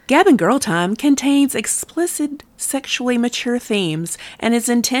Gab and Girl Time contains explicit sexually mature themes and is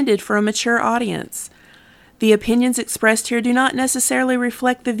intended for a mature audience. The opinions expressed here do not necessarily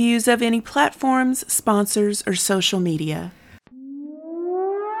reflect the views of any platforms, sponsors, or social media.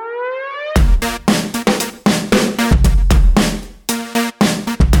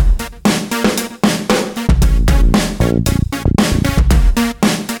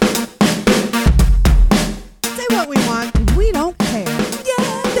 Say what we want, and we don't care.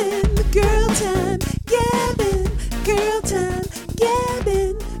 Gavin, Girl Time, Gavin, Girl Time,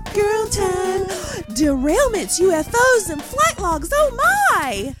 Gavin, Girl Time. Derailments, UFOs, and flight logs, oh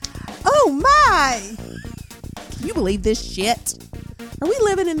my! Oh my! Can you believe this shit? Are we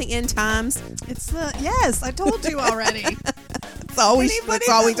living in the end times? Yes, I told you already. That's all we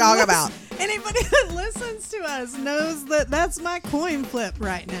talk about. Anybody that listens to us knows that that's my coin flip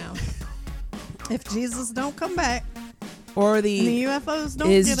right now. If Jesus don't come back, Or and the UFOs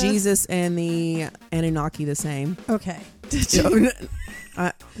don't is get us. Jesus and the Anunnaki the same? Okay. Did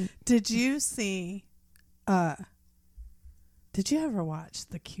you see? Did you ever watch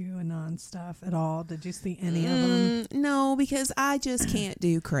the QAnon stuff at all? Did you see any of them? No, because I just can't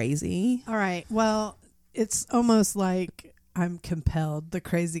do crazy. All right. Well, it's almost like I'm compelled. The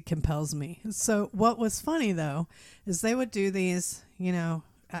crazy compels me. So what was funny, though, is they would do these,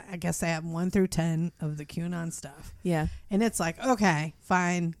 I guess they have 1 through 10 of the QAnon stuff. Yeah. And it's like, okay,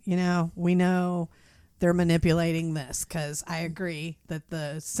 fine. We know they're manipulating this because I agree that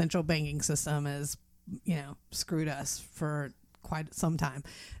the central banking system is, screwed us for quite some time.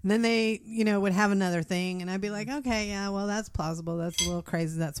 And then they, would have another thing and I'd be like, okay, yeah, well, that's plausible. That's a little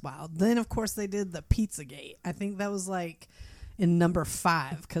crazy. That's wild. Then, of course, they did the Pizzagate. I think that was like in number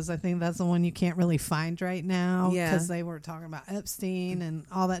 5 because I think that's the one you can't really find right now because they were talking about Epstein and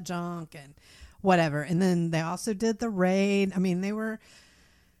all that junk and whatever. And then they also did the raid. I mean, they were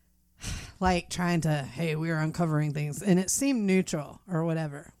like trying to, hey, we are uncovering things, and it seemed neutral or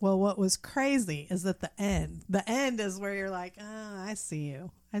whatever. Well, what was crazy is that the end is where you're like, oh, I see you.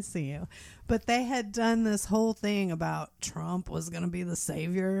 But they had done this whole thing about Trump was going to be the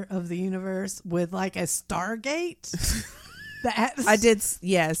savior of the universe with like a Stargate. I did.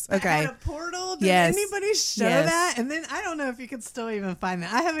 Yes. Okay. Had a portal. Did anybody show that? And then I don't know if you could still even find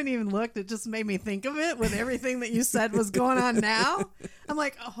that. I haven't even looked. It just made me think of it with everything that you said was going on now. I'm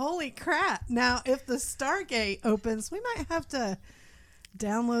like, oh, holy crap. Now, if the Stargate opens, we might have to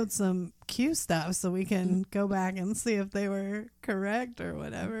download some Q stuff so we can go back and see if they were correct or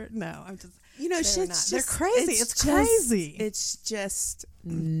whatever. No, I'm just, they're crazy. It's crazy. It's just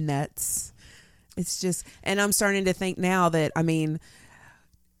nuts. It's just, and I'm starting to think now that,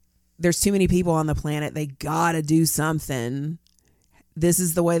 there's too many people on the planet. They gotta do something. This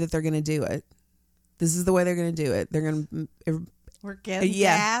is the way that they're going to do it. They're going to... We're getting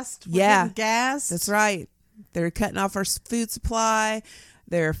gassed. We're getting gassed. That's right. They're cutting off our food supply.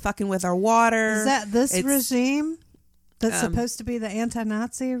 They're fucking with our water. Is that this regime that's supposed to be the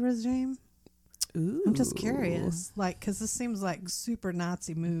anti-Nazi regime? Ooh. I'm just curious. Because this seems like super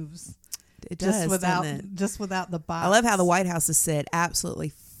Nazi moves. It does, just without the box. I love how the White House has said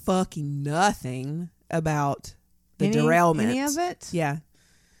absolutely fucking nothing about the derailment. Any of it? Yeah.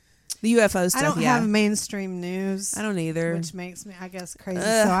 The UFO stuff, I don't have mainstream news. I don't either. Which makes me, I guess, crazy.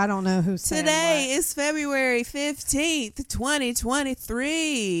 So I don't know who's saying Today what. is February 15th,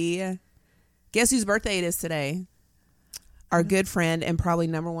 2023. Guess whose birthday it is today? Our good friend and probably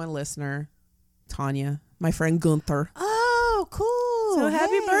number 1 listener, Tanya. My friend Gunther. Oh, cool. So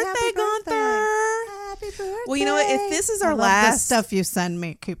happy birthday, Gunther. Happy birthday. Well, you know what? If this is our I love last the stuff you send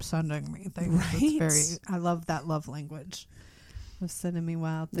me, keep sending me things. Right? It's I love that love language of sending me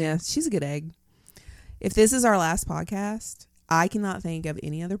wild things. Yeah, she's a good egg. If this is our last podcast, I cannot think of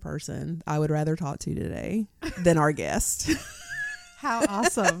any other person I would rather talk to today than our guest. How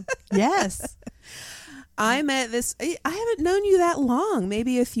awesome. Yes. I haven't known you that long,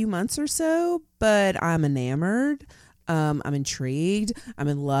 maybe a few months or so, but I'm enamored. I'm intrigued. I'm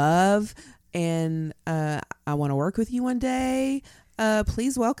in love. And I want to work with you one day.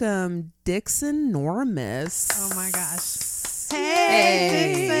 Please welcome Dixon Normus. Oh my gosh.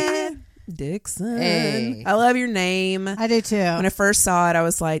 Hey, Dixon. Hey. I love your name. I do too. When I first saw it, I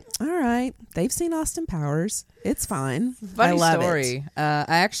was like, all right, they've seen Austin Powers. It's fine. Funny I love story. It. I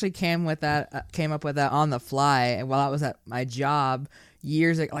actually came up with that on the fly while I was at my job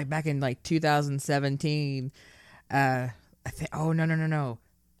years ago, like back in like 2017. I think. Oh no.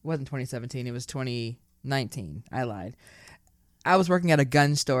 It wasn't 2017. It was 2019. I lied. I was working at a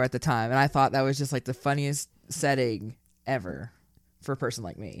gun store at the time, and I thought that was just like the funniest setting ever for a person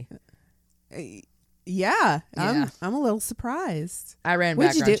like me. Yeah, Yeah. I'm a little surprised. I ran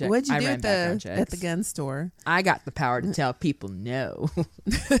What'd you background do? checks. What'd you I do ran at background the at the checks. gun store? I got the power to tell people no.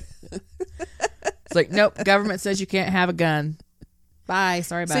 It's like, nope, government says you can't have a gun. Bye.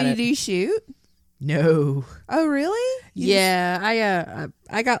 Sorry about So it. do you shoot? No. Oh, really? Yeah,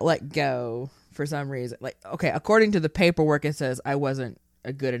 I got let go for some reason. Like, okay, according to the paperwork, it says I wasn't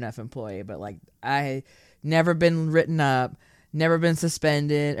a good enough employee, but like I never been written up, never been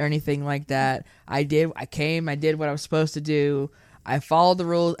suspended or anything like that. I did what I was supposed to do. I followed the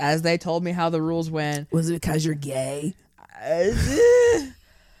rules as they told me how the rules went. Was it because you're gay? I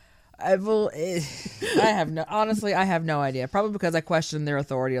have no idea. Probably because I questioned their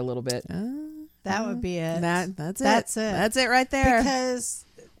authority a little bit. That would be it. That's it. That's it right there.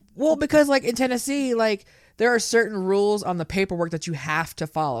 Because like in Tennessee, like there are certain rules on the paperwork that you have to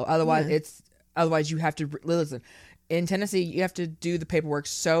follow. Otherwise you have to listen. In Tennessee, you have to do the paperwork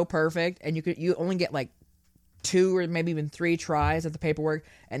so perfect, and you only get like 2 or maybe even 3 tries at the paperwork.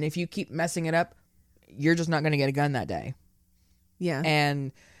 And if you keep messing it up, you're just not going to get a gun that day. Yeah.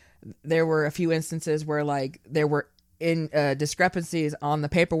 And there were a few instances where like there were discrepancies on the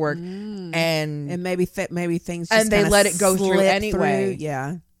paperwork, and maybe things just and they let it go through slip anyway.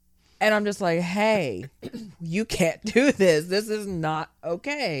 Yeah. And I'm just like, hey, you can't do this. This is not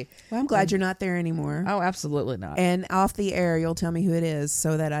okay. Well, I'm glad you're not there anymore. Oh, absolutely not. And off the air, you'll tell me who it is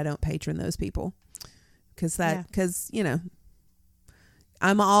so that I don't patron those people. Because, you know,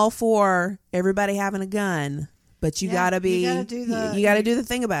 I'm all for everybody having a gun, but you gotta be, you gotta do the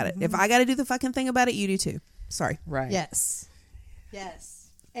thing about it. If I gotta do the fucking thing about it, you do too. Sorry. Right. Yes.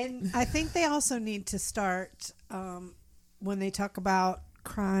 And I think they also need to start, when they talk about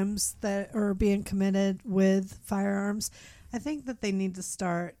crimes that are being committed with firearms, I think that they need to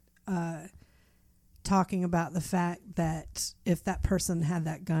start talking about the fact that if that person had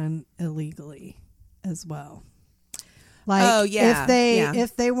that gun illegally as well. Like,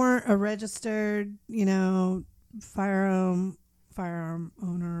 if they weren't a registered, you know, firearm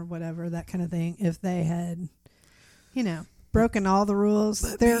owner, whatever, that kind of thing, if they had, you know, broken all the rules,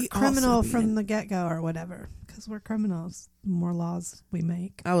 they're criminal from the get-go or whatever, because we're criminals. The more laws we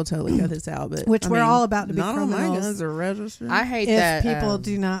make. I will totally cut this out, but we're all about to be not criminals. All my guns are registered. I hate if that people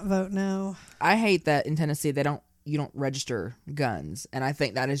do not vote no. I hate that in Tennessee you don't register guns, and I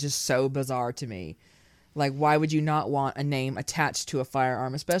think that is just so bizarre to me. Like, why would you not want a name attached to a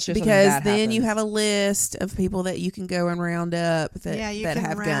firearm, especially if because something bad then happens? you have a list of people that you can go and round up that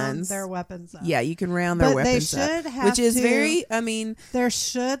have round guns. Their weapons up. Yeah, you can round their but weapons they should up, have which is to, very. I mean, there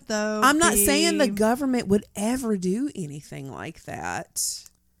should though. I'm not saying the government would ever do anything like that,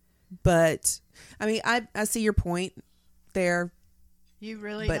 but I mean, I see your point there. You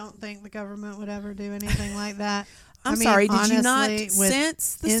really don't think the government would ever do anything like that? I'm sorry, did you not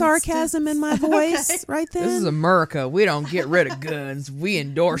sense the sarcasm in my voice right then? This is America. We don't get rid of guns. We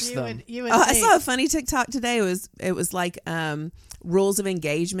endorse them. I saw a funny TikTok today. It was like rules of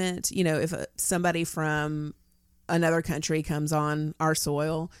engagement. You know, if somebody from another country comes on our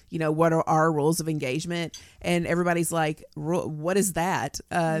soil, you know, what are our rules of engagement? And everybody's like, what is that?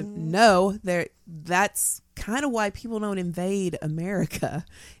 No, that's kind of why people don't invade America,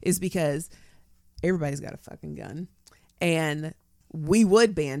 is because everybody's got a fucking gun, and we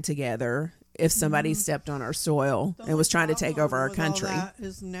would band together if somebody stepped on our soil and was trying to take over our country. All that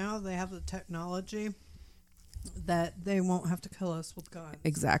is now they have the technology that they won't have to kill us with guns.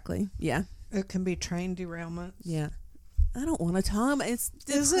 Exactly. Yeah. It can be train derailments. Yeah. I don't want to talk about it's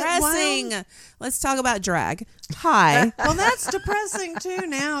depressing. Let's talk about drag. Hi. Well, that's depressing too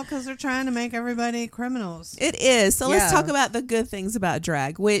now because they're trying to make everybody criminals. It is. So let's talk about the good things about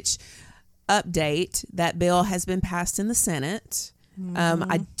drag, which update, that bill has been passed in the Senate.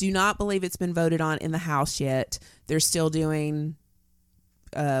 I do not believe it's been voted on in the House yet. They're still doing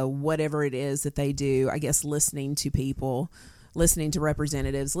whatever it is that they do, I guess, listening to people, listening to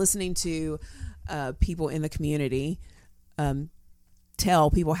representatives, listening to people in the community,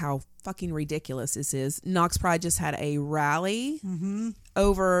 tell people how fucking ridiculous this is. Knox Pride just had a rally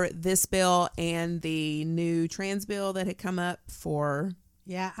over this bill and the new trans bill that had come up for...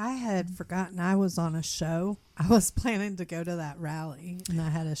 Yeah, I had forgotten I was on a show. I was planning to go to that rally, and I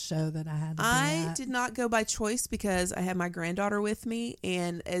had a show that I had to be at. did not go by choice because I had my granddaughter with me,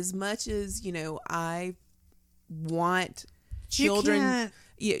 and as much as, you know, I want children...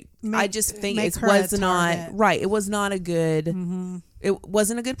 I just think it was not right. It was not a good. It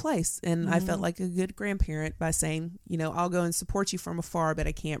wasn't a good place, and I felt like a good grandparent by saying, you know, I'll go and support you from afar, but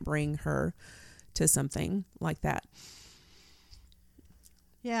I can't bring her to something like that.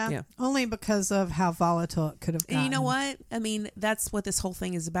 Yeah, only because of how volatile it could have gotten. And you know what? I mean, that's what this whole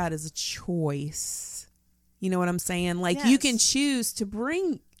thing is about, is a choice. You know what I'm saying? Like, you can choose to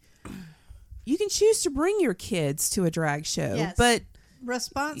bring your kids to a drag show, but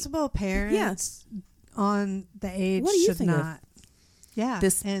responsible parents on the age what do you should think not. Yeah.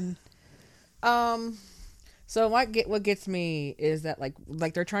 So what gets me is that like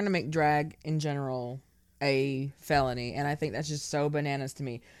they're trying to make drag in general a felony, and I think that's just so bananas to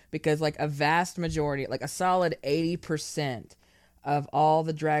me, because like a vast majority, like a solid 80% of all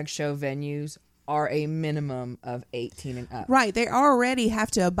the drag show venues are a minimum of 18 and up. Right. They already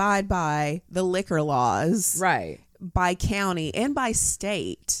have to abide by the liquor laws. Right. By county and by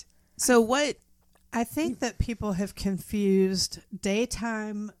state. So what I think that people have confused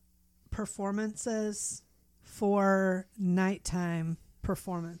daytime performances for nighttime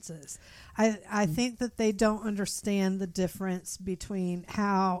performances. I think that they don't understand the difference between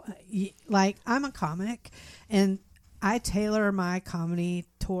how, like, I'm a comic and I tailor my comedy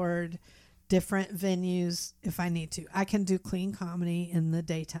toward different venues if I need to. I can do clean comedy in the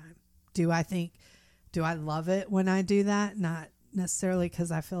daytime. Do I love it when I do that? Not necessarily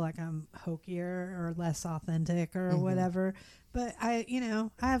because I feel like I'm hokier or less authentic or whatever. But I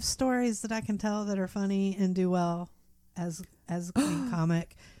have stories that I can tell that are funny and do well as a clean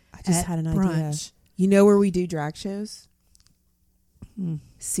comic. I just had an idea. Brunch. You know where we do drag shows?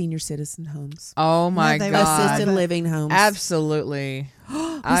 Senior citizen homes. Oh my God. Assisted living homes. Absolutely.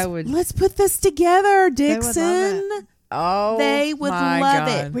 Let's put this together, Dixon. They would love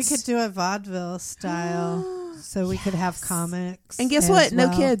it. We could do a vaudeville style, so we could have comics. And guess what? No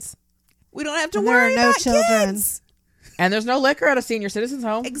kids. We don't have to worry about children. Kids. And there's no liquor at a senior citizens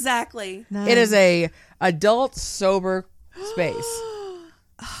home. Exactly. None. It is a adult sober space.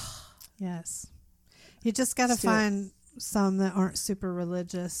 Yes. You just got to find some that aren't super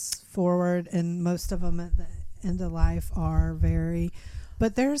religious forward, and most of them at the end of life are very.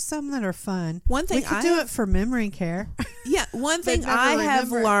 But there's some that are fun. One thing we could do it for memory care. Yeah, one thing I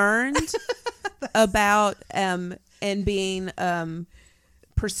have learned about and being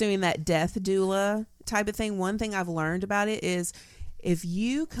pursuing that death doula type of thing. One thing I've learned about it is if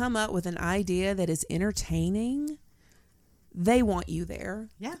you come up with an idea that is entertaining, they want you there.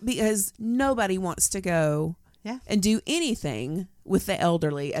 Yeah, because nobody wants to go. Yeah. And do anything with the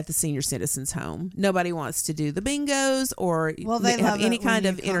elderly at the senior citizens home. Nobody wants to do the bingos or they have any kind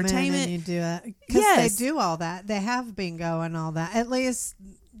of entertainment. You do it because they do all that. They have bingo and all that. At least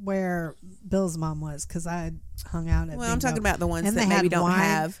where Bill's mom was, because I hung out at. Well, I'm talking about the ones and that maybe don't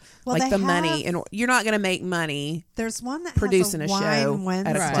have money, and you're not going to make money. There's one that producing has a show Wine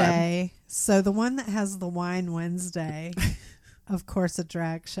at a Wednesday. So the one that has the Wine Wednesday, of course, a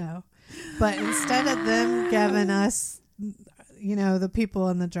drag show. But instead of them giving us, the people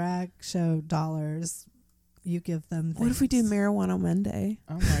in the drag show dollars, you give them things. What if we do marijuana Monday?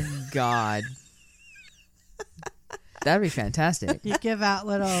 Oh my God. That'd be fantastic. You give out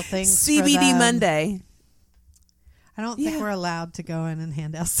little things. CBD for them. Monday. I don't think we're allowed to go in and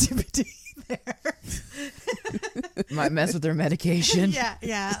hand out CBD there. Might mess with their medication.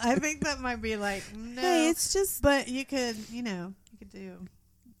 Yeah. I think that might be like, no. Hey, it's just. But you could do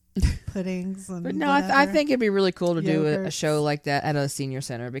puddings and but no, I think it'd be really cool to do a show like that at a senior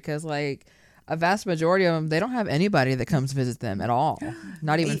center, because like a vast majority of them, they don't have anybody that comes visit them at all.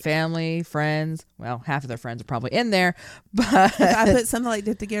 Not even family, friends. Well, half of their friends are probably in there. But if I put something like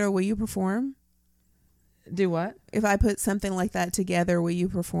that together, will you perform? Do what? If I put something like that together, will you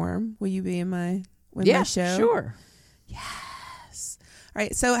perform? Will you be in my show? Sure. Yes. All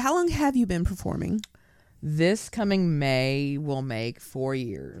right. So how long have you been performing? This coming May will make 4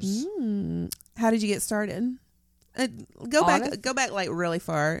 years. How did you get started? Go back like really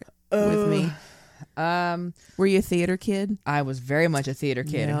far with me. Were you a theater kid? I was very much a theater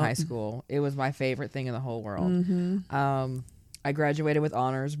kid in high school. It was my favorite thing in the whole world. I graduated with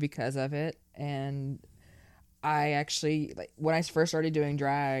honors because of it, and I actually, when I first started doing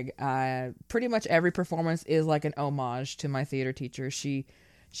drag, pretty much every performance is like an homage to my theater teacher.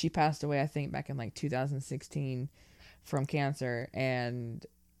 She passed away, I think, back in like 2016 from cancer, and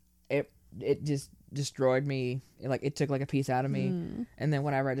it just destroyed me. It took like a piece out of me. And then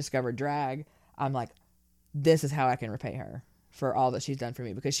whenever I discovered drag, I'm like, this is how I can repay her for all that she's done for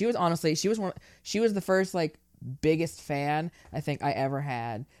me, because she was the first like biggest fan I think I ever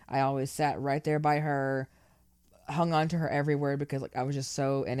had. I always sat right there by her, hung on to her every word, because like I was just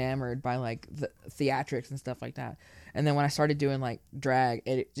so enamored by like the theatrics and stuff like that. And then when I started doing like drag,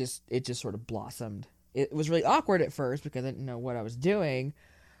 it just sort of blossomed. It was really awkward at first because I didn't know what I was doing.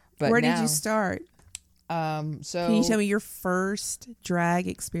 But where did you start? So Can you tell me your first drag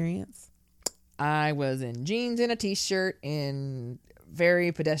experience? I was in jeans and a t-shirt in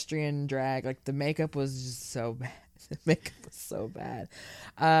very pedestrian drag. Like the makeup was just so bad. The makeup was so bad.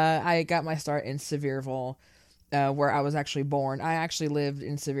 I got my start in Sevierville, where I was actually born. I actually lived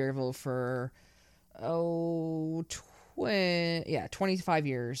in Sevierville for 25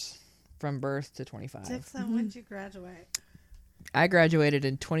 years, from birth to 25. Dixon, when did you graduate? I graduated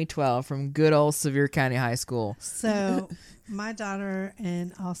in 2012 from good old Sevier County High School. So my daughter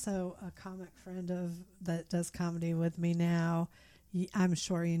and also a comic friend that does comedy with me now, I'm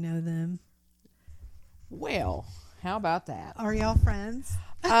sure you know them. Well, how about that? Are y'all friends?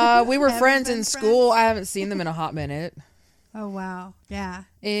 We were Haven't friends been in school. friends? I haven't seen them in a hot minute. Oh, wow. Yeah.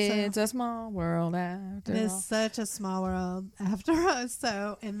 It's a small world after It all. is such a small world after us.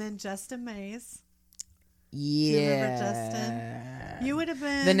 So, and then Justin Mays. Yeah. you remember Justin? You would have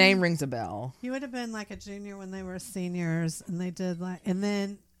been. The name rings a bell. You would have been like a junior when they were seniors, and they did and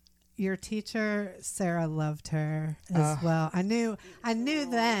then your teacher Sarah loved her as well. I knew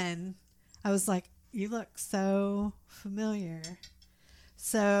then. I was like, you look so familiar.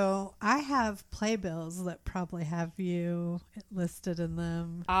 So I have playbills that probably have you listed in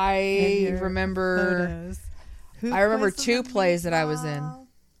them. I remember. Photos. I remember Plays two the plays that I was in. Meatball?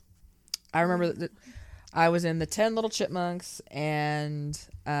 I remember that I was in the 10 Little Chipmunks, and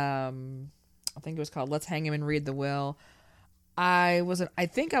I think it was called Let's Hang Him and Read the Will. I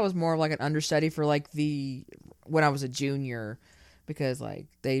think I was more of like an understudy for like when I was a junior, because like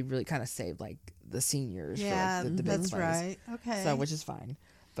they really kind of saved like the seniors. Yeah, for, like, the big that's plays. right. Okay. So, which is fine.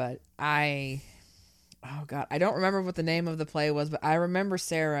 But oh God, I don't remember what the name of the play was, but I remember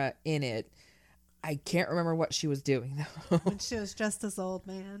Sarah in it. I can't remember what she was doing though. when she was dressed as old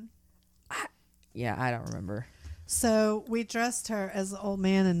man. Yeah, I don't remember. So we dressed her as the old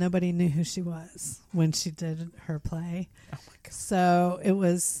man, and nobody knew who she was when she did her play. Oh my God. So it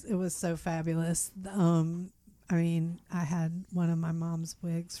was so fabulous. I mean, I had one of my mom's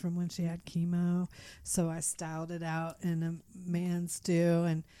wigs from when she had chemo, so I styled it out in a man's do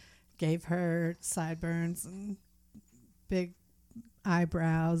and gave her sideburns and big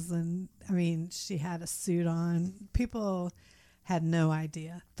eyebrows, and I mean, she had a suit on. People had no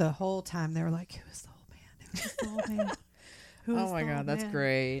idea the whole time. They were like, "Who is the old man? Who is the old man? Who is Oh my the God, old that's man?"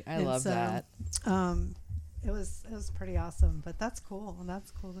 great. I And love so, that. It was pretty awesome, but that's cool. That's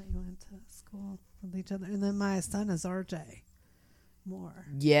cool that you went to school with each other. And then my son is RJ Moore.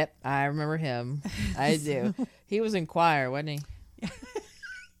 Yep, I remember him. I do. He was in choir, wasn't he?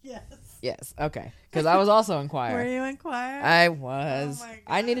 Yes. Yes. Okay. Because I was also in choir. Were you in choir? I was. Oh my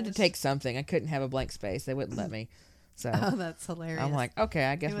I needed to gosh. take something. I couldn't have a blank space. They wouldn't let me. So Oh, that's hilarious. I'm like, okay,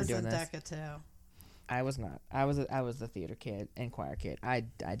 I guess he we're was doing in this. DECA too. I was not. I was the theater kid and choir kid. I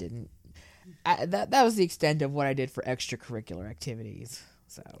didn't. That was the extent of what I did for extracurricular activities.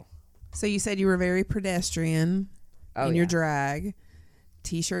 So you said you were very pedestrian in your drag,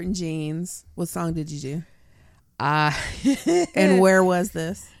 t-shirt and jeans. What song did you do? And where was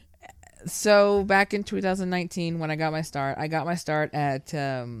this? So back in 2019, when I got my start at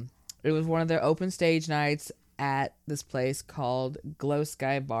it was one of their open stage nights at this place called Glow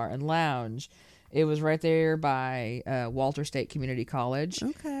Sky Bar and Lounge. It was right there by Walter State Community College.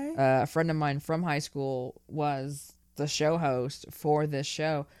 Okay. A friend of mine from high school was the show host for this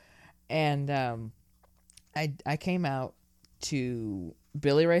show, and I came out to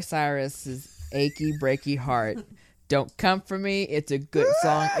Billy Ray Cyrus's "Achy Breaky Heart." Don't come for me. It's a good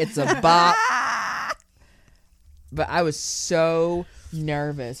song. It's a bop. But I was so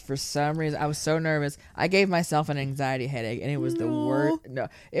nervous for some reason. I was so nervous. I gave myself an anxiety headache, and it was the worst. No,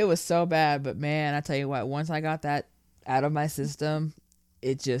 it was so bad. But man, I tell you what, once I got that out of my system,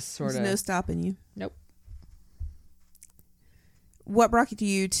 it just sort There's of no stopping you. Nope. What brought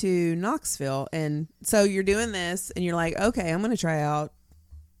you to Knoxville? And so you're doing this, and you're like, okay, I'm going to try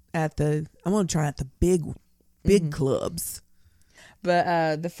at the big clubs.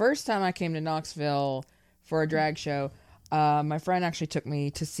 But the first time I came to Knoxville for a drag show, my friend actually took me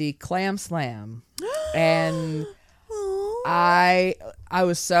to see Clam Slam, and I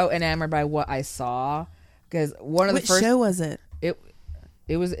was so enamored by what I saw, because one of the first show was it?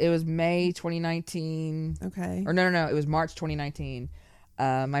 It was May 2019. Okay. Or no, it was March 2019.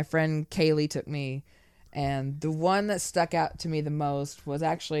 My friend Kaylee took me, and the one that stuck out to me the most was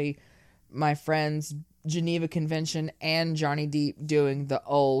actually my friend's Geneva Convention and Johnny Depp doing the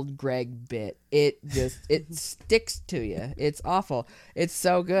old Greg bit. It sticks to you. It's awful. It's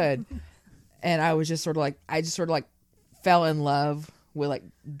so good. And I just sort of like fell in love with like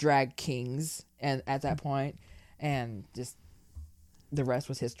drag kings and at that point, and just the rest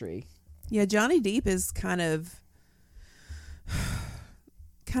was history. Yeah, Johnny Depp is kind of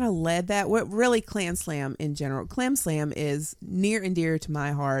led that. What really Clam Slam in general. Clam Slam is near and dear to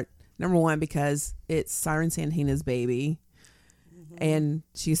my heart. Number one, because it's Siren Santina's baby, and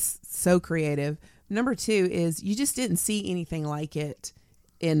she's so creative. Number two is you just didn't see anything like it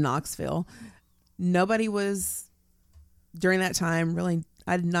in Knoxville. Nobody was, during that time, really,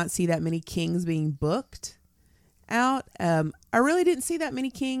 I did not see that many kings being booked out. I really didn't see that many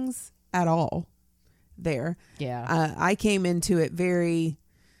kings at all there. Yeah. I came into it very,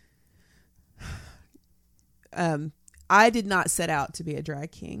 I did not set out to be a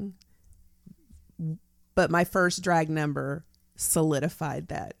drag king, but my first drag number solidified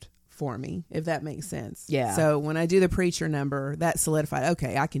that for me, if that makes sense. Yeah. So when I do the preacher number, that solidified,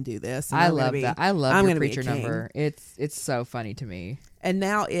 okay, I can do this. I love that. I love your preacher number. It's so funny to me. And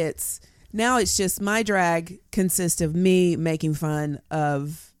now it's just my drag consists of me making fun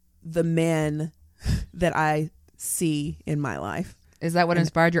of the men that I see in my life. Is that what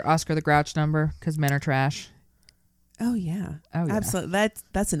inspired your Oscar the Grouch number? Because men are trash. Oh yeah. Oh yeah. Absolutely.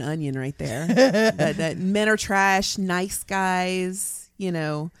 That's an onion right there. that men are trash, nice guys,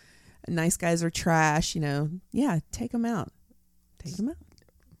 nice guys are trash, Yeah, take them out. Take them out.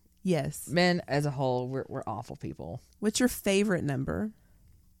 Yes. Men as a whole, we're awful people. What's your favorite number?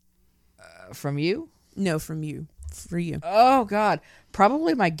 From you? No, from you. For you. Oh God,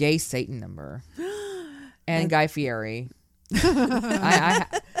 probably my gay Satan number, and Guy Fieri.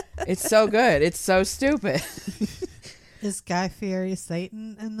 It's so good. It's so stupid. Is Guy Fieri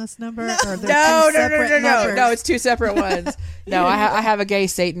Satan in this number? No, or no. It's two separate ones. No, I have a gay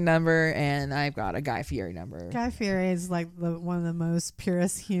Satan number, and I've got a Guy Fieri number. Guy Fieri is like one of the most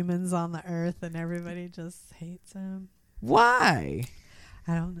purest humans on the earth, and everybody just hates him. Why?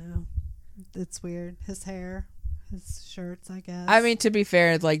 I don't know. It's weird. His hair, his shirts, I guess. I mean, to be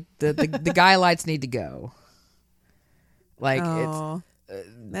fair, like the guy lights need to go. Like it's.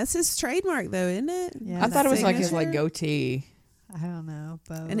 That's his trademark, though, isn't it? Yeah, I thought it was like his signature? goatee. I don't know,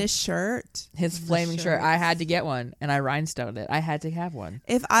 but And his shirt. His flaming shirt. I had to get one, and I rhinestoned it. I had to have one.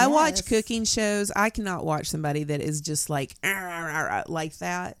 If I watch Yes. cooking shows, I cannot watch somebody that is just like that.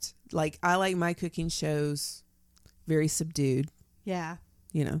 Like, I like my cooking shows very subdued, yeah.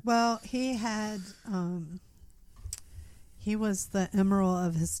 Well, he had, he was the emerald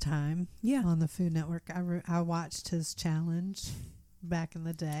of his time. Yeah. On the Food Network. I watched his challenge back in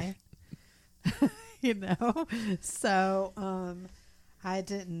the day. So I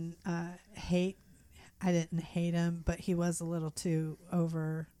didn't hate him, but he was a little too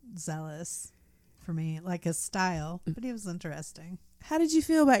overzealous for me, like his style, but he was interesting. How did you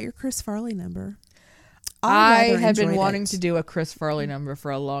feel about your Chris Farley number? I have been wanting to do a Chris Farley number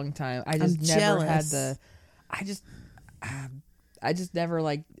for a long time. I just never had the. I just never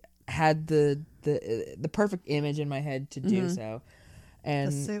like had the perfect image in my head to do so. And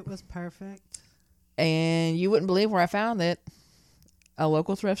The suit was perfect. And you wouldn't believe where I found it. A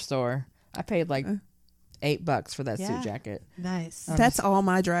local thrift store. I paid like $8 for that suit jacket. Nice. That's all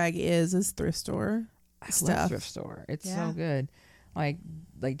my drag is thrift store I love thrift store. It's so good. Like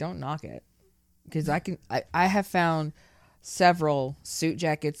don't knock it. Because I have found several suit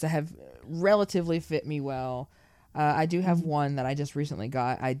jackets that have relatively fit me well. I do have one that I just recently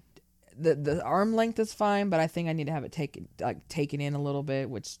got. The arm length is fine, but I think I need to have it taken in a little bit,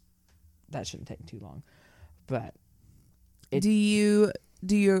 which that shouldn't take too long. But do you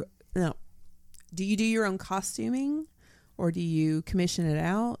do your own costuming, or do you commission it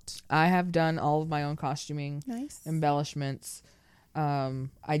out? I have done all of my own costuming, Nice embellishments.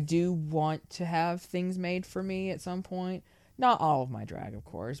 I do want to have things made for me at some point. Not all of my drag, of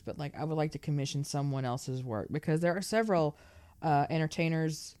course, but like I would like to commission someone else's work, because there are several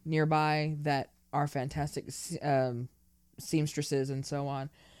entertainers nearby that are fantastic seamstresses and so on.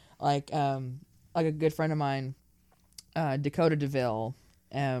 Like a good friend of mine, Dakota DeVille.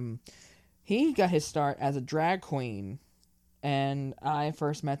 He got his start as a drag queen, and I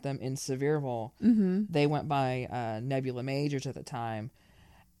first met them in Sevierville. Mm-hmm. They went by Nebula Majors at the time,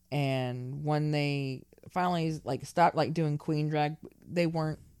 and when they finally stopped doing queen drag, they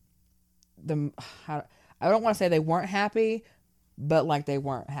weren't I don't want to say they weren't happy, but they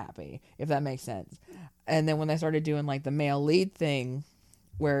weren't happy, if that makes sense. And then when they started doing the male lead thing,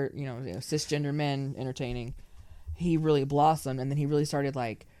 where cisgender men entertaining, he really blossomed, and then he really started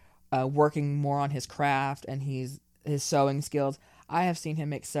working more on his craft and his sewing skills. I have seen him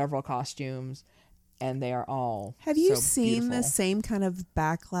make several costumes, and they are all Have you so seen beautiful. the same kind of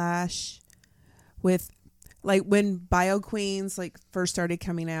backlash with when Bio Queens first started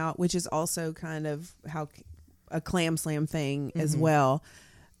coming out, which is also kind of how a Clam Slam thing as well.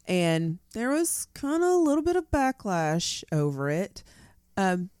 and there was kind of a little bit of backlash over it.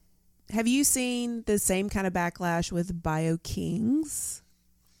 Have you seen the same kind of backlash with bio kings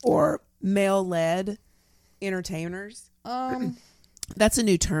or male-led entertainers? That's a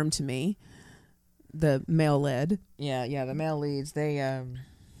new term to me. The male-led. Yeah, the male leads. They,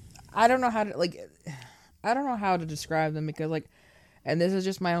 I don't know how to describe them because, like, and this is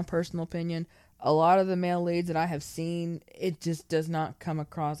just my own personal opinion. A lot of the male leads that I have seen, it just does not come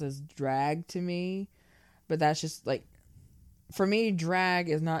across as drag to me. But that's just like, for me, drag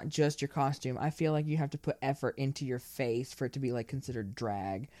is not just your costume. I feel like you have to put effort into your face for it to be like considered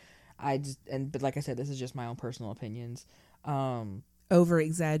drag. But like I said, this is just my own personal opinions. Over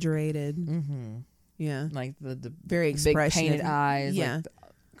exaggerated. Mm-hmm. Yeah. Like the very big expressionate painted eyes, yeah. like the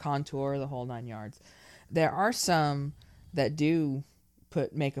contour, the whole 9 yards. There are some that do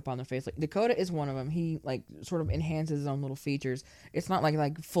put makeup on their face. Like Dakota is one of them. He like sort of enhances his own little features. It's not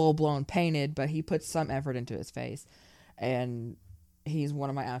like full blown painted, but he puts some effort into his face. And he's one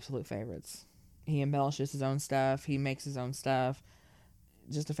of my absolute favorites. He embellishes his own stuff. He makes his own stuff.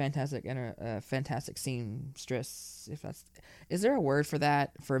 Just a fantastic seamstress. Is there a word for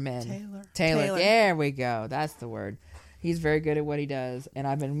that for men? Tailor. There we go. That's the word. He's very good at what he does, and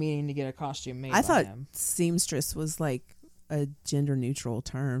I've been meaning to get a costume made. I thought him. Seamstress was like a gender neutral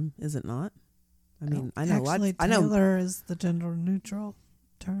term, is it not? I mean, I know actually, tailor is the gender neutral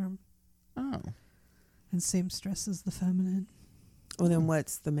term. Oh, and seamstress is the feminine. Well, then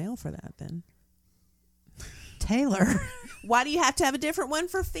what's the male for that then? Tailor. Why do you have to have a different one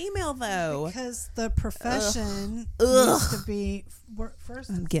for female though? Because the profession used to be first.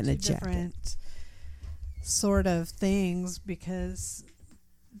 I'm getting a jacket. Different sort of things because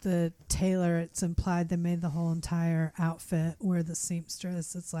the tailor, it's implied they made the whole entire outfit. Where the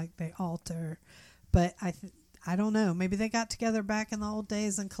seamstress, it's like they alter. But I don't know. Maybe they got together back in the old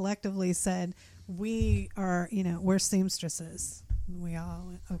days and collectively said, "We are, we're seamstresses." And we all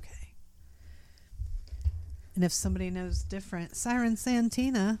went, okay. And if somebody knows different, Siren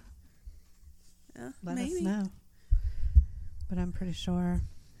Santina, let us know. But I'm pretty sure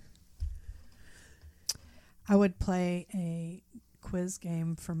I would play a quiz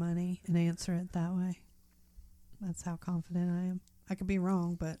game for money and answer it that way. That's how confident I am. I could be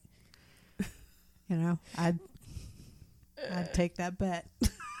wrong, but I'd take that bet.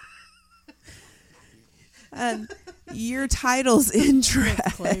 Your title's in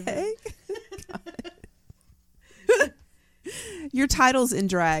drag. Your title's in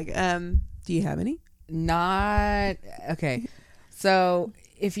drag. Do you have any? Not okay. So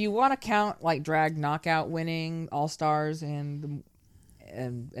if you want to count like drag knockout winning all stars and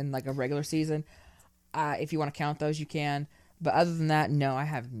like a regular season, if you want to count those, you can. But other than that, no, I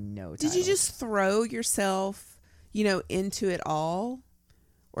have no titles. Did you just throw yourself, into it all,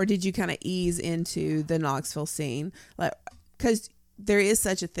 or did you kind of ease into the Knoxville scene? Like, because there is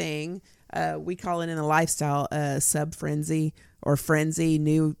such a thing. We call it in the lifestyle sub frenzy or frenzy,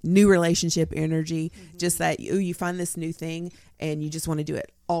 new relationship energy. Mm-hmm. Just that you find this new thing and you just want to do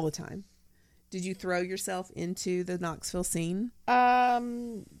it all the time. Did you throw yourself into the Knoxville scene?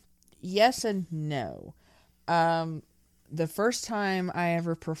 Yes and no. The first time I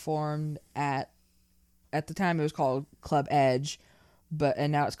ever performed at the time it was called Club Edge,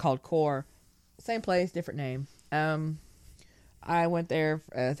 and now it's called Core. Same place, different name. I went there,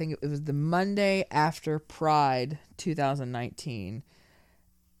 I think it was the Monday after Pride 2019.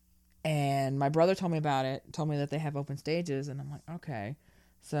 And my brother told me about it, told me that they have open stages, and I'm like, okay.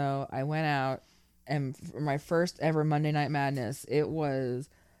 So I went out, and for my first ever Monday Night Madness, it was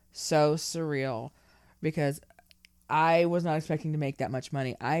so surreal because I was not expecting to make that much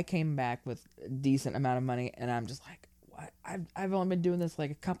money. I came back with a decent amount of money, and I'm just like, what? I've only been doing this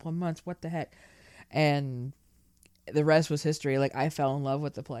like a couple of months. What the heck? And the rest was history. Like, I fell in love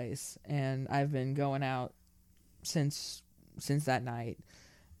with the place, and I've been going out since that night.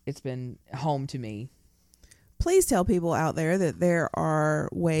 It's been home to me. Please tell people out there that there are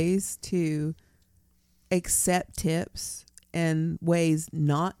ways to accept tips and ways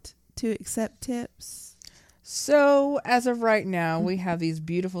not to accept tips. So, as of right now, we have these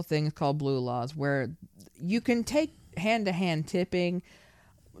beautiful things called Blue Laws where you can take hand-to-hand tipping.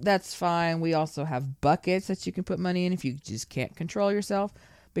 That's fine. We also have buckets that you can put money in if you just can't control yourself,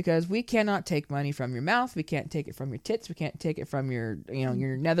 because we cannot take money from your mouth. We can't take it from your tits. We can't take it from your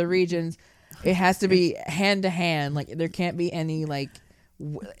nether regions. It has to be hand to hand. Like, there can't be any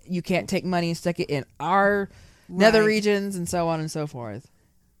you can't take money and stick it in our nether regions and so on and so forth.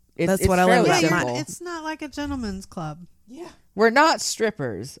 That's what I love about simple. It's not like a gentleman's club. Yeah. We're not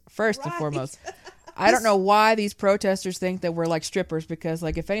strippers, first and foremost. I don't know why these protesters think that we're like strippers, because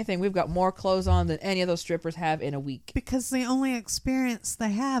like if anything, we've got more clothes on than any of those strippers have in a week. Because the only experience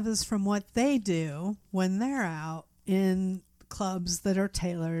they have is from what they do when they're out in clubs that are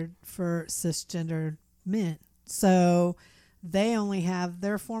tailored for cisgender men. So they only have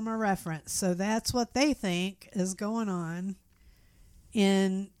their form of reference. So that's what they think is going on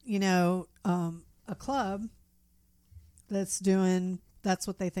in, a club that's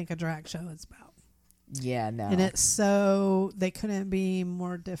what they think a drag show is about. Yeah, no. And it's so they couldn't be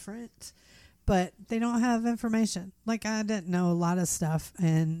more different, but they don't have information. Like, I didn't know a lot of stuff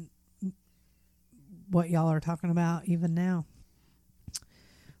and what y'all are talking about even now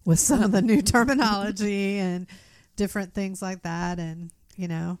with some of the new terminology and different things like that. And,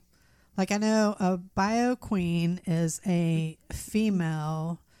 like I know a bio queen is a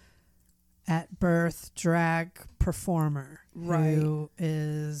female at birth drag performer. Right. Who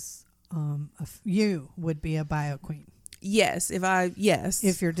is, you would be a bio queen. Yes.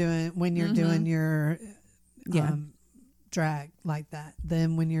 If you're when you're doing your drag like that.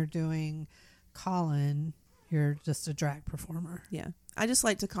 Then when you're doing Colin, you're just a drag performer. Yeah. I just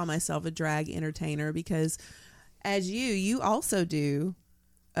like to call myself a drag entertainer because as you also do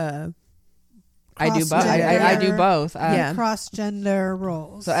I do both. I do both. Yeah. Cross-gender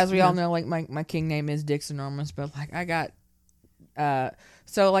roles. So as we all know, like my king name is Dixon Normus, but like I got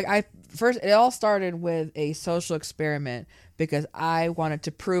it all started with a social experiment because I wanted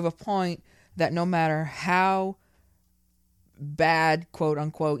to prove a point that no matter how bad, quote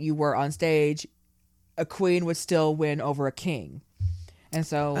unquote, you were on stage, a queen would still win over a king. And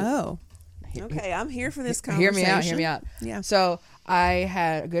so okay, I'm here for this conversation. Hear me out. Yeah. So I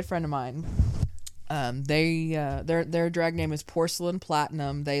had a good friend of mine. Their drag name is Porcelain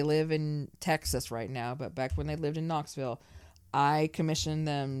Platinum. They live in Texas right now, but back when they lived in Knoxville, I commissioned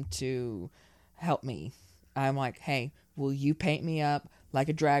them to help me. I'm like, hey, will you paint me up like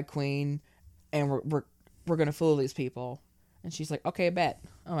a drag queen, and we're gonna fool these people? And she's like, okay, bet.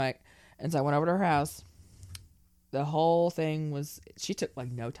 I'm like, and so I went over to her house. The whole thing was, she took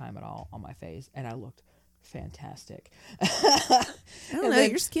like no time at all on my face, and I looked fantastic. I don't know.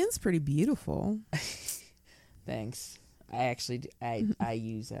 Your skin's pretty beautiful. Thanks. I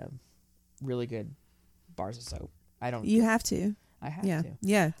use really good bars of soap. You have to. I have to.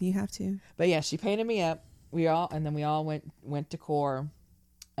 Yeah, you have to. But yeah, she painted me up. We all went to core,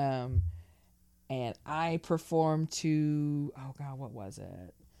 and I performed to, oh God, what was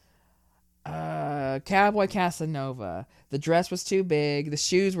it? Cowboy Casanova. The dress was too big. The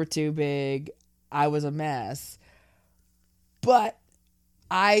shoes were too big. I was a mess. But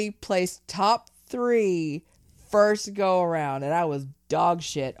I placed top 3 first go around, and I was dog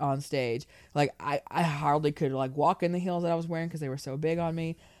shit on stage. Like I hardly could like walk in the heels that I was wearing because they were so big on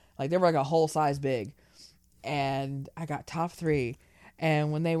me. Like they were like a whole size big. And I got top 3.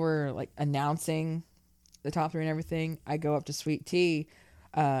 And when they were like announcing the top 3 and everything, I go up to Sweet Tea,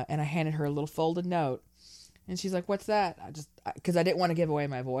 and I handed her a little folded note. And she's like, what's that? Because I didn't want to give away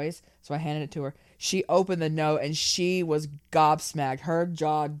my voice, so I handed it to her. She opened the note, and she was gobsmacked. Her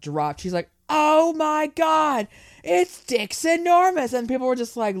jaw dropped. She's like, oh my God, it's Dixon Normus. And people were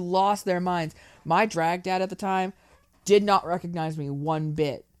just like lost their minds. My drag dad at the time did not recognize me one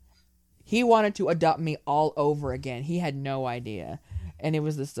bit. He wanted to adopt me all over again. He had no idea. And it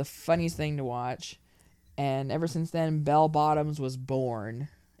was the funniest thing to watch. And ever since then, Bell Bottoms was born.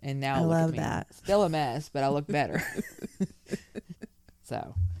 And now I look love at me. that. Still a mess, but I look better.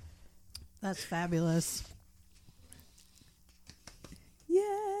 So. That's fabulous.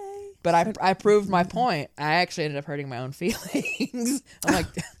 Yay. But I proved my point. I actually ended up hurting my own feelings. I'm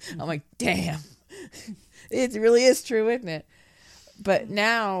like, damn. It really is true, isn't it? But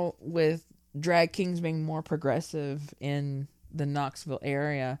now with drag kings being more progressive in the Knoxville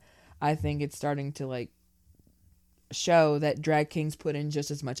area, I think it's starting to like show that drag kings put in just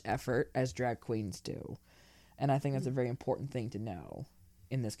as much effort as drag queens do. And I think that's a very important thing to know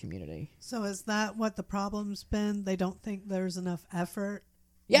in this community. So is that what the problem's been? They don't think there's enough effort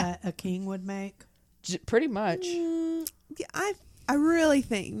that a king would make? Pretty much. I really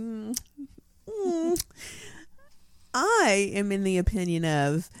think I am in the opinion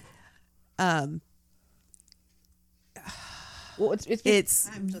of well, it's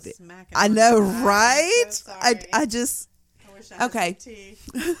I'm just smacking. I know, I'm right? so sorry. I just wish I had okay. some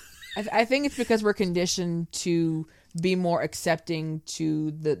tea. I think it's because we're conditioned to be more accepting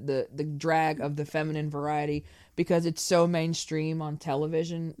to the drag of the feminine variety because it's so mainstream on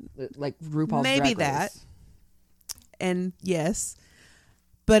television, like RuPaul's Maybe Drag Race. that. And yes,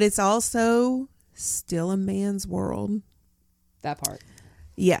 but it's also still a man's world. That part.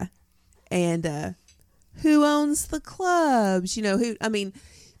 Yeah. And who owns the clubs, they're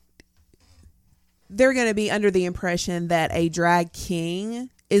going to be under the impression that a drag king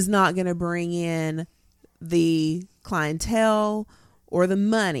is not going to bring in the clientele or the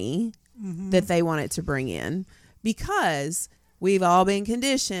money that they want it to bring in, because we've all been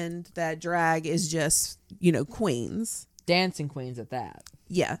conditioned that drag is just, queens. Dancing queens at that.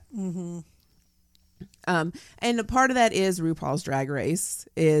 Yeah. And a part of that is RuPaul's Drag Race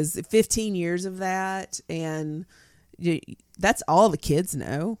is 15 years of that. And that's all the kids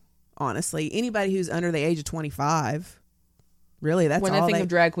know, honestly. Anybody who's under the age of 25, really, that's when all they think of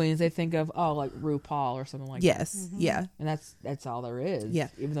drag queens, they think of, like RuPaul or something like that. Yes. Yeah. And that's all there is. Yeah.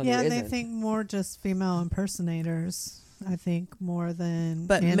 Even though there they isn't. think more just female impersonators, I think, more than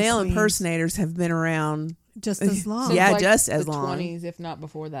But dance male queens. impersonators have been around. Just as long. Since, Yeah, like, just as the long. 20s, if not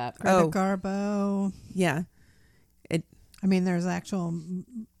before that. Greta Garbo. Yeah. I mean, there's a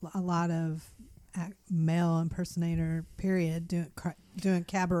lot of male impersonator, period, doing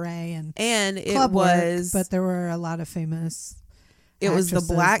cabaret and it club was, work, but there were a lot of famous. it was the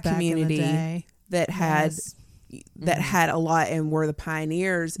actresses black back in the community day. that had Yes. had a lot and were the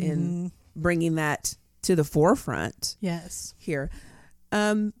pioneers in bringing that to the forefront Yes. here.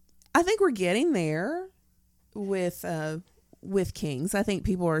 I think we're getting there with Kings. I think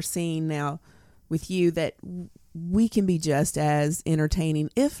people are seeing now with you that we can be just as entertaining,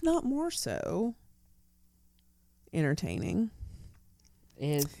 if not more so entertaining.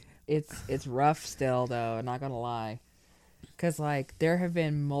 It's rough still, though. I'm not gonna lie, because like there have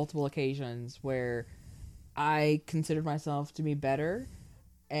been multiple occasions where I considered myself to be better,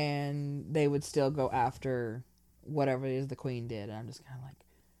 and they would still go after whatever it is the queen did, and I'm just kind of like,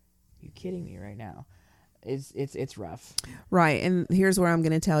 you kidding me right now? It's rough. Right. And here's where I'm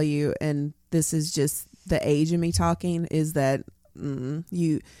going to tell you, and this is just the age of me talking, is that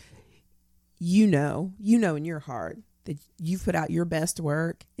you know in your heart that you've put out your best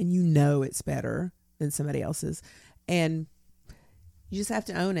work and it's better than somebody else's. And you just have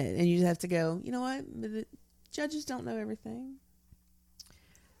to own it. And you just have to go, you know what? The judges don't know everything.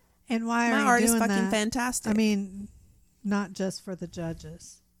 And why My are art you is doing fucking that? fantastic. I mean, not just for the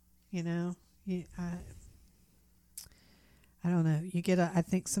judges, I don't know. I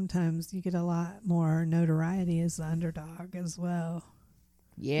think sometimes you get a lot more notoriety as the underdog as well.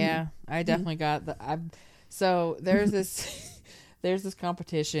 Yeah, I definitely got so there's this there's this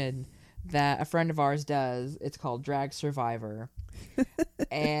competition that a friend of ours does. It's called Drag Survivor.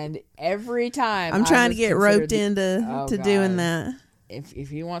 And every time I'm trying to get roped into to doing that.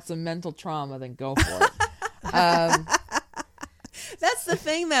 If you want some mental trauma, then go for it. That's the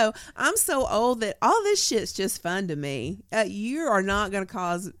thing, though. I'm so old that all this shit's just fun to me. You are not going to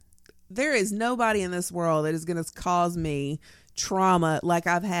cause... There is nobody in this world that is going to cause me trauma like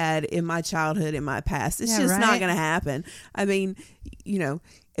I've had in my childhood, in my past. It's just not going to happen. I mean,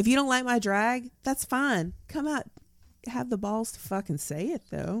 if you don't like my drag, that's fine. Come out. Have the balls to fucking say it,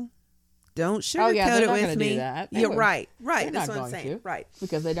 though. Don't sugarcoat it with me. Do that. Yeah, would. right. They're That's not what I'm saying. to, right.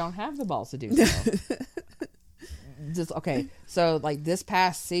 Because they don't have the balls to do so. Just okay. So like this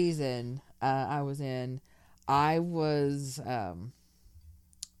past season, I was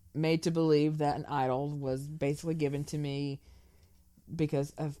made to believe that an idol was basically given to me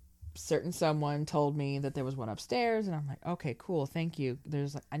because of certain someone told me that there was one upstairs, and I'm like, okay, cool, thank you.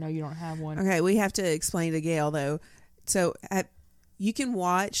 I know you don't have one. Okay, we have to explain to Gail though. So you can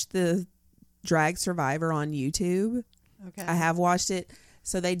watch the Drag Survivor on YouTube. Okay. I have watched it.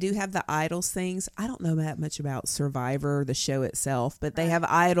 So they do have the idols things. I don't know that much about Survivor, the show itself, but they have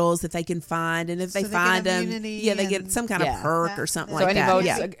idols that they can find, and if they find them, they get some kind of perk or something So like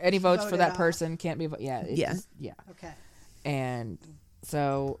that. any votes for that off. person can't be. Yeah. Okay. And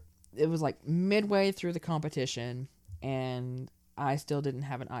so it was like midway through the competition, and I still didn't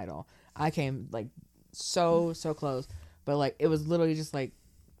have an idol. I came like so close, but like it was literally just like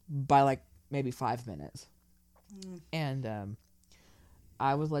by like maybe 5 minutes, and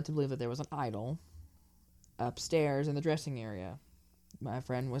I was led to believe that there was an idol upstairs in the dressing area. My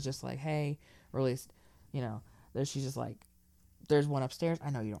friend was just like, hey, or at least, she's just like, there's one upstairs. I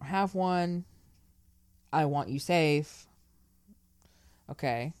know you don't have one. I want you safe.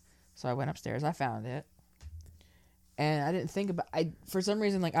 Okay. So I went upstairs. I found it. And I didn't think for some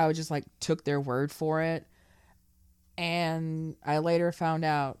reason, like, I would just like took their word for it. And I later found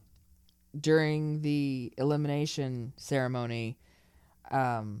out during the elimination ceremony,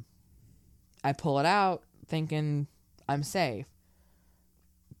 I pull it out thinking I'm safe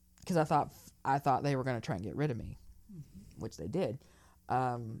because I thought they were going to try and get rid of me, which they did.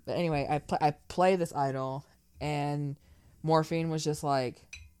 But anyway, I play this idol, and Morphine was just like,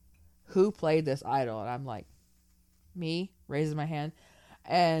 who played this idol? And I'm like, me, raising my hand.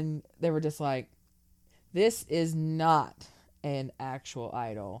 And they were just like, this is not an actual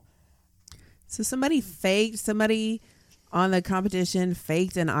idol. So somebody on the competition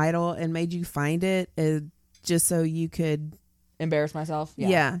faked an idol and made you find it just so you could embarrass myself.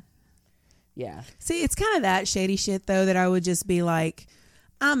 Yeah. See, it's kind of that shady shit though that I would just be like,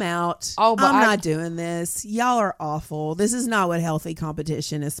 I'm out. Oh, but I'm not doing this. Y'all are awful. This is not what healthy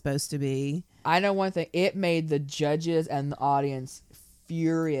competition is supposed to be. I know one thing. It made the judges and the audience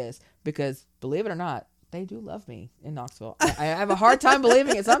furious because, believe it or not, they do love me in Knoxville. I have a hard time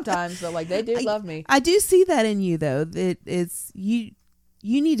believing it sometimes, but like they do love me. I do see that in you though. That it's you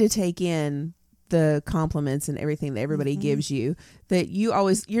need to take in the compliments and everything that everybody gives you. That you're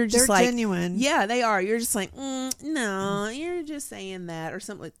just They're like genuine. Yeah, they are. You're just like, no, you're just saying that or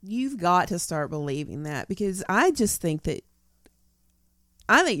something. You've got to start believing that, because I just think that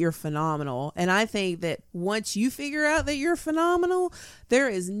you're phenomenal, and I think that once you figure out that you're phenomenal, there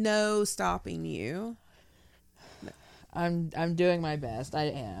is no stopping you. I'm doing my best. I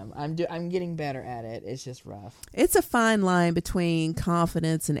am. I'm getting better at it. It's just rough. It's a fine line between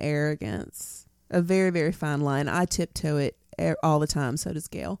confidence and arrogance. A very, very fine line. I tiptoe it all the time. So does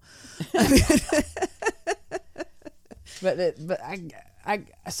Gail. But I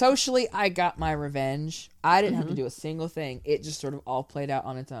socially, I got my revenge. I didn't have to do a single thing. It just sort of all played out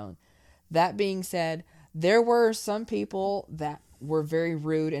on its own. That being said, there were some people that were very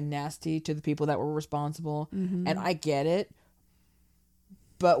rude and nasty to the people that were responsible. And I get it.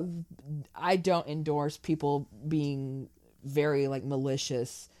 But I don't endorse people being very like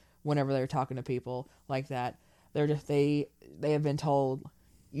malicious whenever they're talking to people like that. They're just, they have been told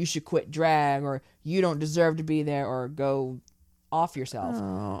you should quit drag, or you don't deserve to be there, or go off yourself.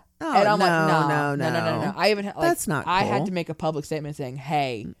 Oh, and I'm no. I even That's not I had cool. to make a public statement saying,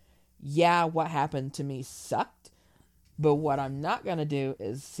 hey, yeah, what happened to me sucked, but what I'm not going to do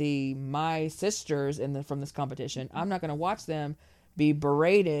is see my sisters from this competition. I'm not going to watch them be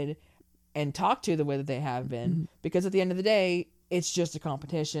berated and talked to the way that they have been, because at the end of the day, it's just a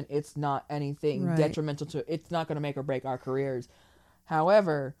competition. It's not anything detrimental to it. It's not going to make or break our careers.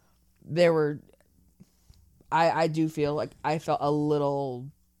 However, I do feel like I felt a little,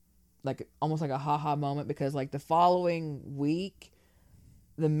 like almost like a haha moment, because like the following week,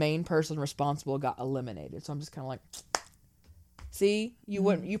 the main person responsible got eliminated. So I'm just kind of like, see, you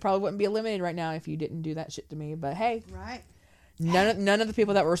probably wouldn't be eliminated right now if you didn't do that shit to me. But hey, Right. none of the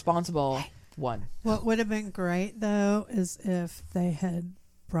people that were responsible won. What would have been great though is if they had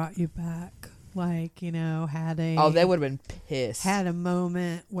brought you back, like, they would have been pissed. had a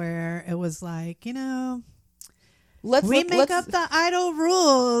moment where it was like, we Let's make up the idol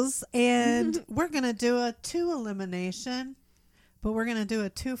rules and we're gonna do a 2 elimination, but we're gonna do a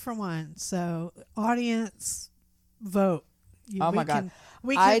 2 for 1. So audience vote. Oh my God.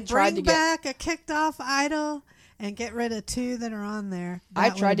 We I can tried bring to get- back a kicked off idol and get rid of 2 that are on there. I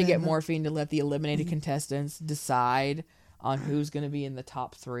That tried to would've get been the- Morphine to let the eliminated contestants decide on who's going to be in the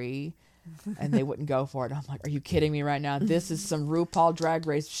top 3, and they wouldn't go for it. I'm like, are you kidding me right now? This is some RuPaul Drag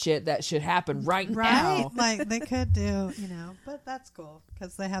Race shit that should happen right Right, now. like they could do, but that's cool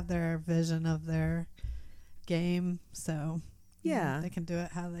because they have their vision of their game, so Yeah. they can do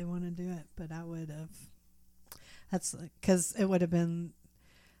it how they want to do it. But I would have, that's because it would have been,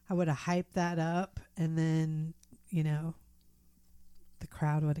 I would have hyped that up, and then the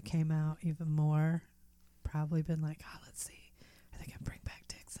crowd would have came out even more, probably been like, let's see, are they gonna bring back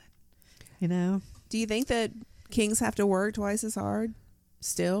Dixon? Do you think that kings have to work twice as hard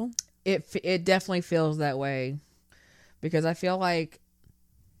still? It definitely feels that way, because I feel like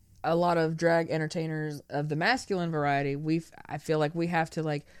a lot of drag entertainers of the masculine variety, I feel like we have to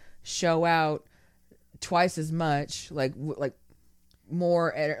like show out twice as much, like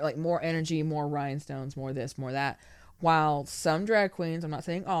more energy, more rhinestones, more this, more that. While some drag queens, I'm not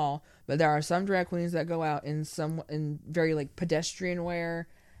saying all, but there are some drag queens that go out in very like pedestrian wear,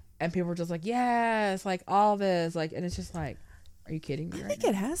 and people are just like, yes, like all this, like, and it's just like, are you kidding me? I think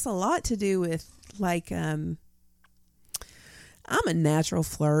it has a lot to do with like I'm a natural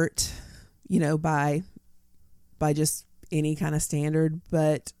flirt, by just any kind of standard,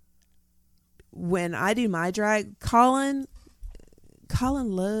 but when I do my drag, Colin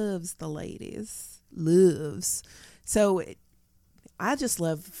loves the ladies, so I just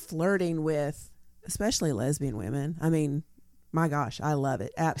love flirting with especially lesbian women. I mean, my gosh, I love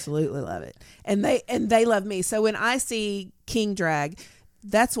it. Absolutely love it. And they love me. So when I see king drag,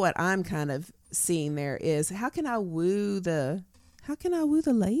 that's what I'm kind of seeing there is how can I woo the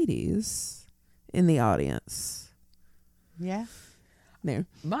ladies in the audience? Yeah. there.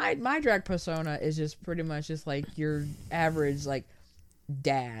 My drag persona is just pretty much just like your average like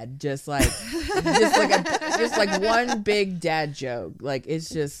dad, just like just like one big dad joke. Like it's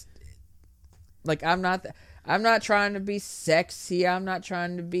just like I'm not trying to be sexy. I'm not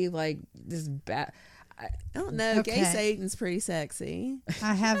trying to be like this bad. I don't know. Okay. Gay Satan's pretty sexy.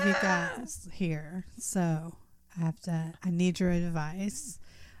 I have you guys here, so I need your advice.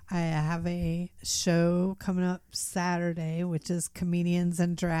 I have a show coming up Saturday, which is Comedians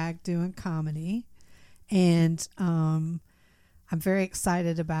in Drag Doing Comedy, and I'm very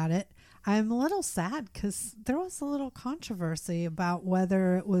excited about it. I'm a little sad because there was a little controversy about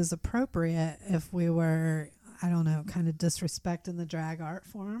whether it was appropriate if we were, I don't know, kind of disrespecting the drag art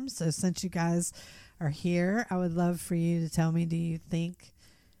form. So since you guys are here, I would love for you to tell me, do you think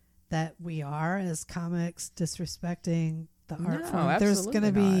that we are, as comics, disrespecting the art form? There's going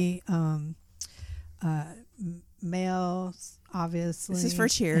to be males, obviously. This is for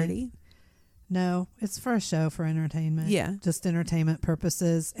charity. No, it's for a show for entertainment. Yeah. Just entertainment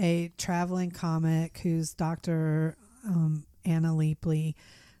purposes. A traveling comic who's Dr. Anna Leapley.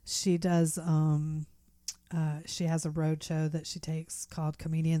 She does, she has a road show that she takes called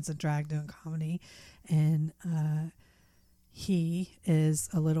Comedians in Drag Doing Comedy. And he is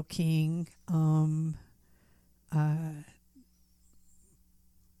a little king.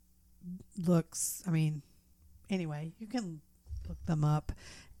 Looks, I mean, anyway, you can look them up.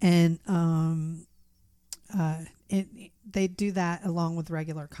 And they do that along with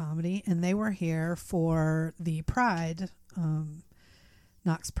regular comedy. And they were here for the Pride,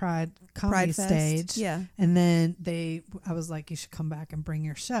 Knox Pride comedy stage. Yeah. And then I was like, you should come back and bring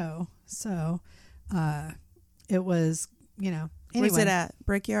your show. So it was, anyway. Where's it at?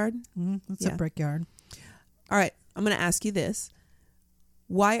 Brickyard? It's a Brickyard. All right. I'm going to ask you this.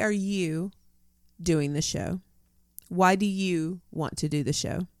 Why are you doing the show? Why do you want to do the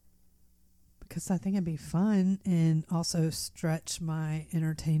show? Because I think it'd be fun and also stretch my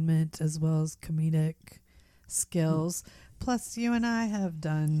entertainment as well as comedic skills. Plus, you and I have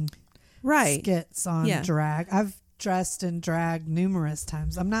done skits on drag. I've dressed in drag numerous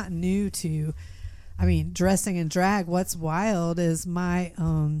times. I'm not new to, dressing in drag. What's wild is my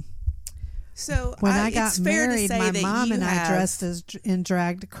So when I got married, my mom and I dressed in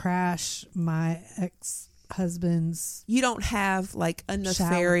drag to crash my ex-husband's. You don't have like a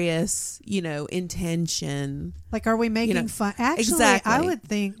nefarious, intention. Like, are we making fun? Actually, exactly. I would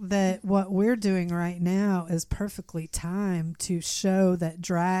think that what we're doing right now is perfectly timed to show that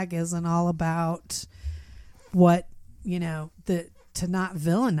drag isn't all about what, to not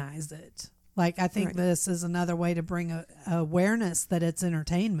villainize it. Like, I think this is another way to bring a awareness that it's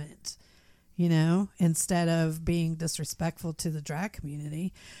entertainment. Instead of being disrespectful to the drag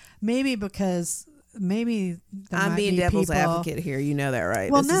community. Maybe because I'm being devil's advocate here. You know that,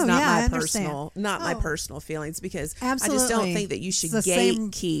 right? Well, this is not my personal feelings, because absolutely. I just don't think that you should it's the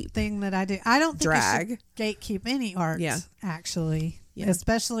gatekeep same thing that I do. I don't think drag. you should gatekeep any art, actually,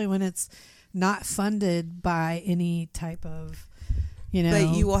 especially when it's not funded by any type of,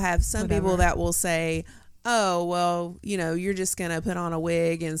 But you will have some whatever. people that will say, oh, well, you're just going to put on a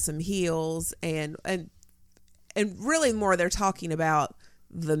wig and some heels, and really more they're talking about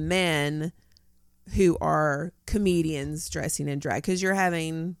the men who are comedians dressing in drag, because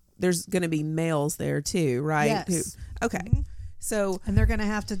there's going to be males there too, right? Yes. Okay. Mm-hmm. So, and they're going to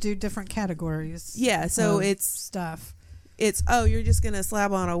have to do different categories. Yeah. So it's stuff. It's, oh, you're just going to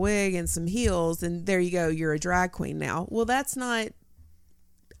slap on a wig and some heels and there you go. You're a drag queen now. Well, that's not,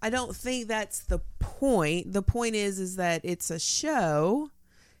 I don't think that's the point. The point is that it's a show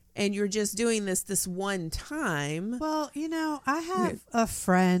and you're just doing this one time. Well, I have a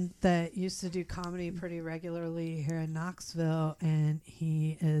friend that used to do comedy pretty regularly here in Knoxville, and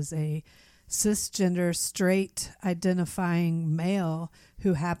he is a cisgender, straight identifying male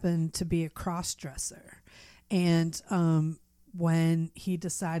who happened to be a cross-dresser. And when he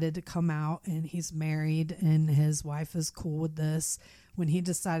decided to come out, and he's married and his wife is cool with this, when he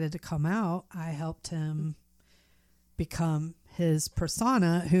decided to come out, I helped him become his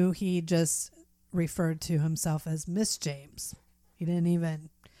persona, who he just referred to himself as Miss James. He didn't even,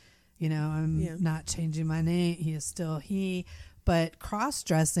 I'm not changing my name. He is still he. But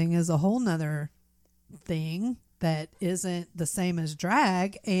cross-dressing is a whole nother thing that isn't the same as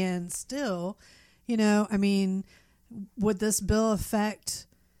drag. And still, would this bill affect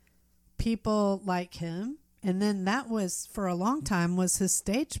people like him? And then that was, for a long time, was his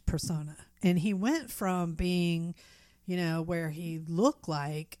stage persona. And he went from being, where he looked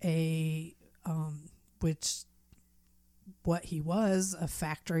like what he was, a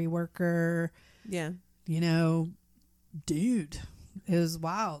factory worker. Yeah. Dude, It was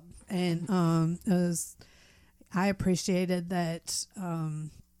wild. And I appreciated that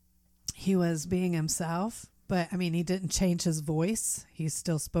he was being himself, but I mean, he didn't change his voice. He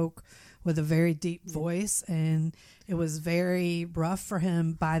still spoke with a very deep voice, and it was very rough for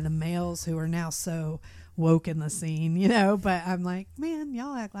him by the males who are now so woke in the scene, you know. But I'm like, man,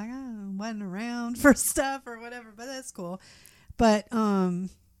 y'all act like I wasn't around for stuff or whatever, but that's cool. But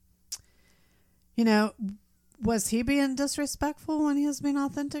you know, was he being disrespectful when he was being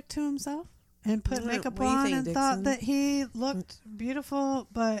authentic to himself and put makeup What do you on think, and Dixon? thought that he looked beautiful?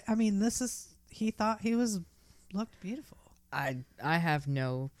 But I mean, he thought he looked beautiful. I have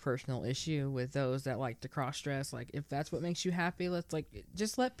no personal issue with those that like to cross dress. Like, if that's what makes you happy, let's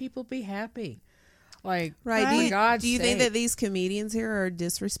just let people be happy. Like, Right. for Do you think that these comedians here are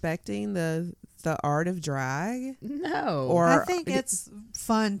disrespecting the art of drag? No. Or I think it's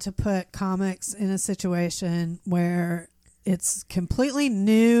fun to put comics in a situation where it's completely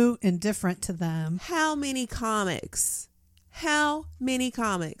new and different to them. how many comics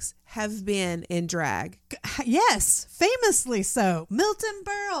have been in drag? Yes, famously so. Milton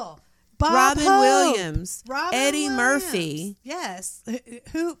Berle, Bob Robin Hope, Williams, Robin Eddie Williams. Murphy. Yes,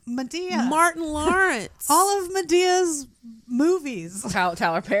 who Medea, Martin Lawrence. all of Medea's movies.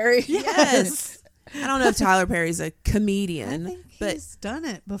 Tyler Perry. Yes. I don't know if Tyler Perry's a I comedian, think but he's done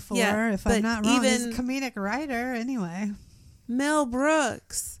it before. Yeah, if but I'm not wrong, he's a even- comedic writer anyway. Mel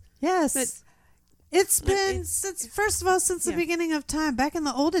Brooks. Yes. But- It's been it's- since the Yeah. beginning of time. Back in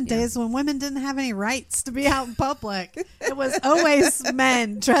the olden Yeah. days when women didn't have any rights to be out in public, it was always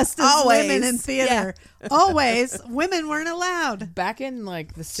men dressed as Always. women in theater. Always. Women weren't allowed. Back in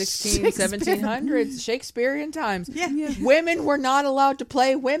like the 1700s, Shakespearean times, Yeah. women were not allowed to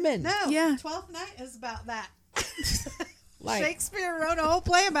play women. No. Yeah. 12th Night is about that. Like, Shakespeare wrote a whole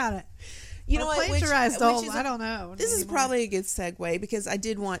play about it. You Or know what? plagiarized which whole, is I don't know. This is anymore. probably a good segue because I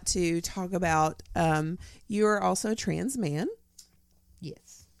did want to talk about you are also a trans man,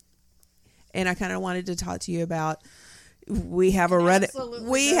 yes. and I kind of wanted to talk to you about we have a run Absolutely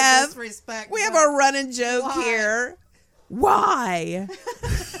we no have disrespect, we have but- a running joke Why? here. Why?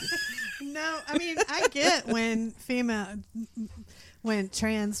 No, I mean, I get when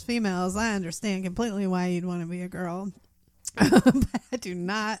trans females, I understand completely why you'd want to be a girl. But I do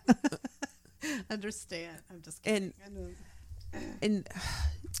not understand. I'm just kidding. And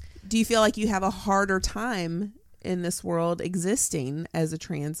do you feel like you have a harder time in this world existing as a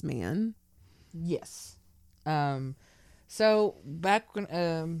trans man? Yes. So back when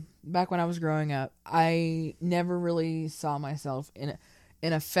I was growing up, I never really saw myself in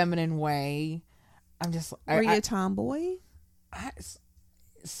a feminine way. I'm just Were you a tomboy?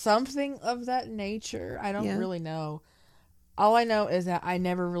 something of that nature. I don't Yeah. really know. All I know is that I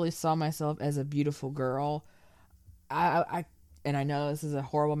never really saw myself as a beautiful girl. I know this is a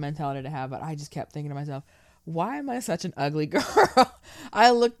horrible mentality to have, but I just kept thinking to myself, why am I such an ugly girl? I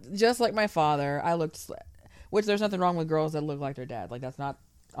looked just like my father. Which there's nothing wrong with girls that look like their dad. Like,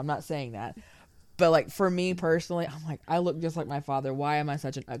 I'm not saying that. But like, for me personally, I'm like, I look just like my father. Why am I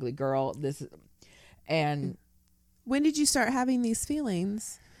such an ugly girl? And When did you start having these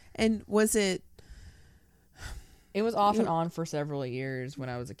feelings? And was it it was off and on for several years when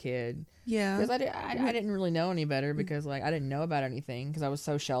I was a kid. yeah? Because I didn't really know any better, because like I didn't know about anything because I was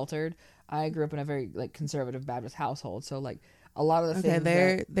so sheltered. I grew up in a very like conservative Baptist household, so like a lot of the Okay,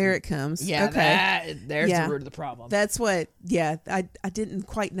 things there it comes. yeah, Okay. there's Yeah. the root of the problem. That's what, yeah, I didn't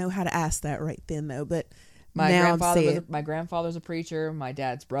quite know how to ask that right then, though, but My now I'm seeing. my grandfather's a preacher. My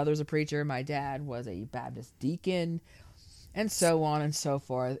dad's brother's a preacher. My dad was a Baptist deacon, and so on and so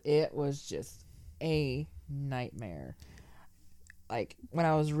forth. It was just a nightmare. Like, when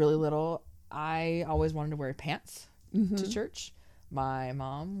I was really little, I always wanted to wear pants to church. My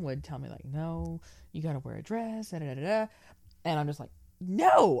mom would tell me, like, no, you gotta wear a dress, da, da, da, da. And I'm just like,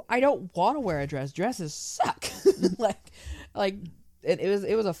 no, I don't want to wear a dress. Dresses suck. like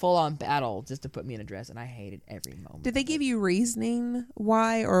it was a full on battle just to put me in a dress, and I hated every moment. Did they give you reasoning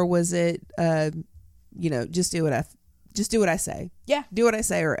why, or was it, just do what I say? Yeah. Do what I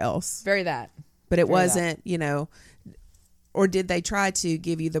say or else. Very that. But it Very that. wasn't, or did they try to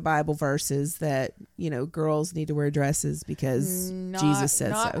give you the Bible verses that, girls need to wear dresses because Jesus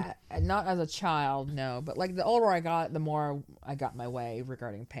said so? Not as a child, no. But like, the older I got, the more I got my way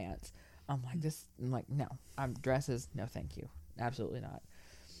regarding pants. I'm like, no, dresses, no thank you. Absolutely not.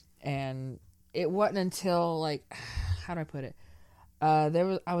 And it wasn't until, like, how do I put it? I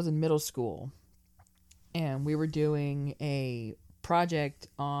was in middle school, and we were doing a project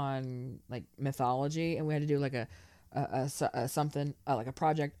on like mythology, and we had to do like a something like a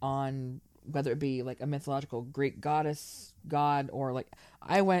project on whether it be like a mythological Greek goddess, god, or like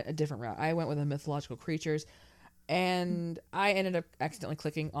I went a different route. I went with the mythological creatures, and I ended up accidentally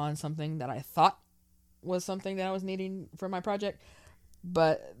clicking on something that I thought was something that I was needing for my project,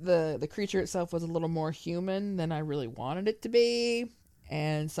 but the creature itself was a little more human than I really wanted it to be,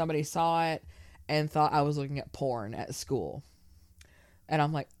 and somebody saw it and thought I was looking at porn at school. And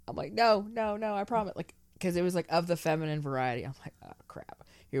I'm like, no, I promise. Like, because it was like of the feminine variety. I'm like, oh crap,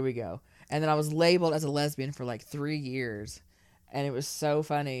 here we go. And then I was labeled as a lesbian for like 3 years, and it was so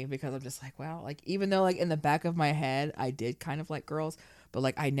funny because I'm just like, wow, like even though like in the back of my head I did kind of like girls, but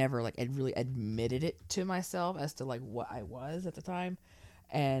like I never like had really admitted it to myself as to like what I was at the time.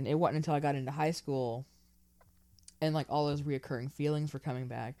 And it wasn't until I got into high school and like all those reoccurring feelings were coming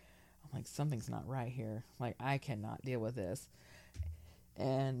back. I'm like, something's not right here. Like, I cannot deal with this.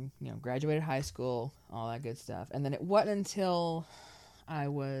 And, you know, graduated high school, all that good stuff. And then it wasn't until I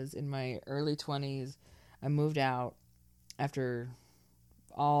was in my early 20s, I moved out after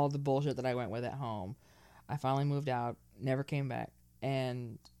all the bullshit that I went with at home. I finally moved out, never came back.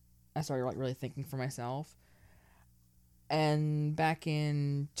 And I started like really thinking for myself. And back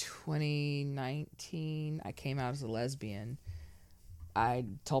in 2019, I came out as a lesbian. I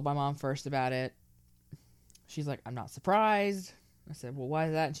told my mom first about it. She's like, I'm not surprised. I said, well, why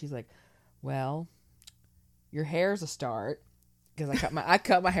is that? And she's like, well, your hair's a start. Because I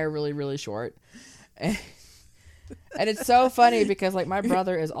cut my hair really, really short. And it's so funny because like my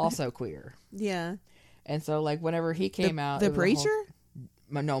brother is also queer. Yeah. And so like whenever he came out. The preacher?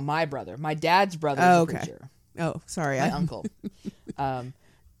 No, my brother. My dad's brother is a preacher. Oh, sorry. My uncle.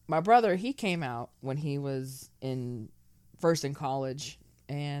 My brother, he came out when he was first in college,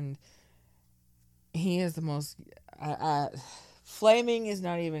 and he is the most flaming is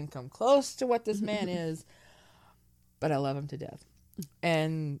not even come close to what this man is, but I love him to death.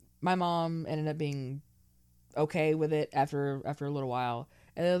 And my mom ended up being okay with it after a little while,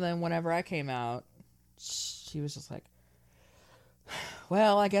 and then whenever I came out, she was just like,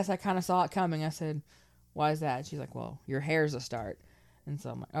 well, I guess I kind of saw it coming. I said, why is that? She's like, well, your hair's a start. And so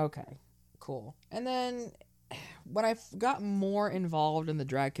I'm like, okay, cool. And then when I got more involved in the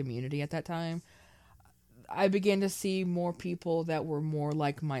drag community at that time, I began to see more people that were more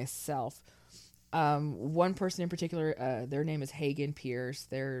like myself. One person in particular, their name is Hagen Pierce.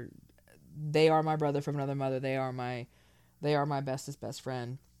 They are my brother from another mother. They are my bestest best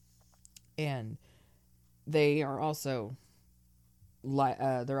friend. And they are also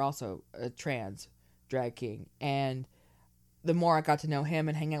they're also a trans drag king. And the more I got to know him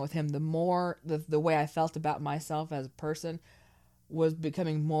and hang out with him, the more the way I felt about myself as a person was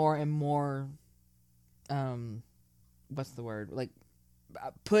becoming more and more what's the word, like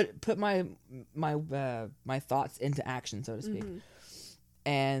put my thoughts into action, so to speak. Mm-hmm.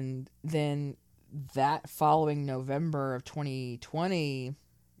 And then that following November of 2020,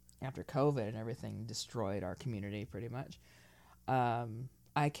 after COVID and everything destroyed our community pretty much,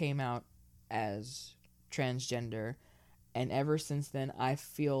 I came out as transgender, and ever since then I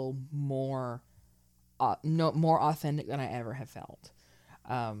feel more authentic than I ever have felt.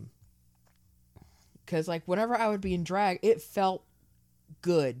 Because like whenever I would be in drag, it felt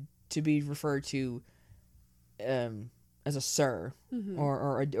good to be referred to as a sir, mm-hmm.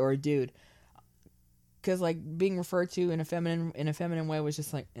 or a dude. Because like being referred to in a feminine way was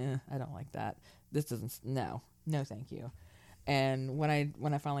just like, I don't like that. This doesn't. No, thank you. And when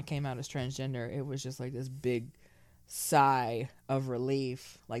I finally came out as transgender, it was just like this big sigh of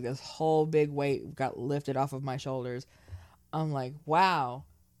relief. Like this whole big weight got lifted off of my shoulders. I'm like, wow,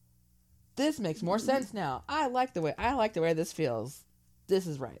 this makes more sense now. I like the way this feels. This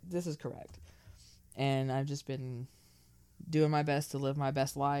is right. This is correct. And I've just been doing my best to live my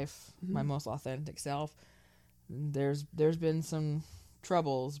best life, mm-hmm. my most authentic self. There's been some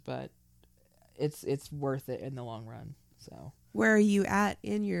troubles, but it's worth it in the long run. So, where are you at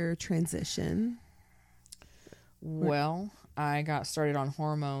in your transition? Well, I got started on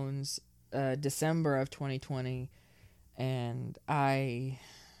hormones December of 2020, and I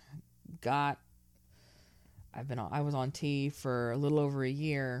was on T for a little over a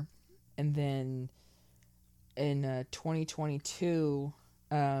year, and then in 2022,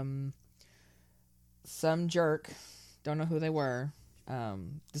 some jerk, don't know who they were,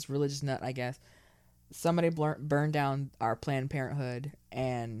 this religious nut, I guess, somebody burned down our Planned Parenthood,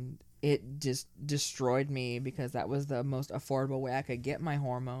 and it just destroyed me because that was the most affordable way I could get my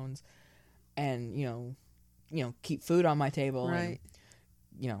hormones and, you know, keep food on my table, right,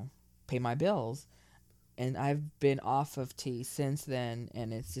 and, pay my bills. And I've been off of T since then,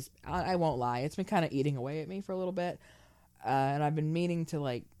 and it's just, I won't lie, it's been kind of eating away at me for a little bit. And I've been meaning to,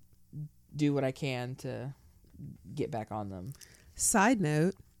 like, do what I can to get back on them. Side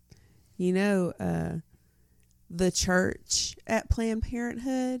note, the church at Planned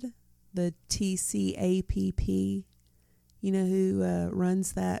Parenthood, the TCAPP, you know who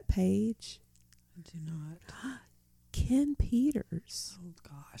runs that page? I do not. Ken Peters. Oh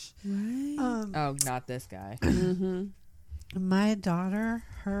gosh. Right? Oh, not this guy. Mm-hmm. My daughter,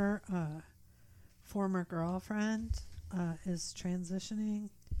 her former girlfriend, is transitioning,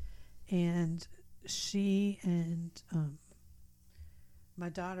 and she and my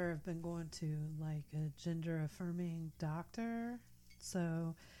daughter have been going to like a gender affirming doctor.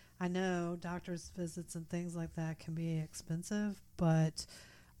 So I know doctor's visits and things like that can be expensive, but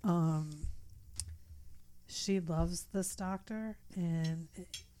she loves this doctor, and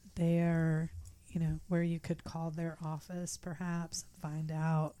they are, where you could call their office perhaps and find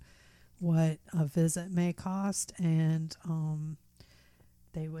out what a visit may cost, and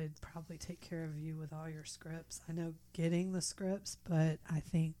they would probably take care of you with all your scripts. I know getting the scripts, but I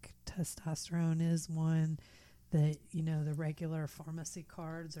think testosterone is one that, the regular pharmacy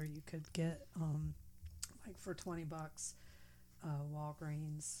cards, or you could get like for $20,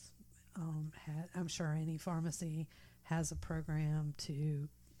 Walgreens I'm sure any pharmacy has a program to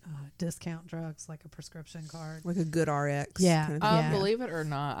discount drugs, like a prescription card, Like a good RX. Yeah. kind of thing. Believe it or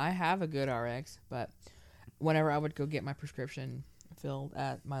not, I have a good RX, but whenever I would go get my prescription filled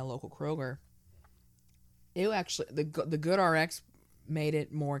at my local Kroger, it actually the good RX made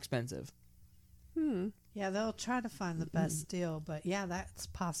it more expensive. Yeah, they'll try to find the best deal, but yeah, that's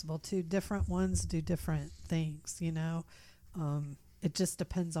possible too. Different ones do different things, it just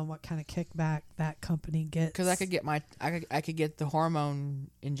depends on what kind of kickback that company gets. Because I could get the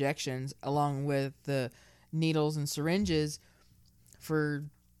hormone injections along with the needles and syringes for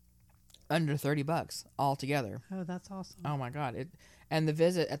under $30 altogether. Oh, that's awesome. Oh my God! And the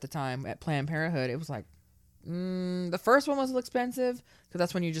visit at the time at Planned Parenthood, it was like the first one was a little expensive because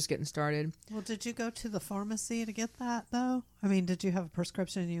that's when you're just getting started. Well, did you go to the pharmacy to get that though? I mean, did you have a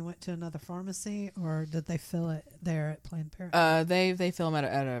prescription and you went to another pharmacy, or did they fill it there at Planned Parenthood? They fill them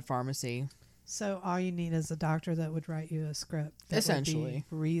at a pharmacy. So all you need is a doctor that would write you a script. That Essentially. would be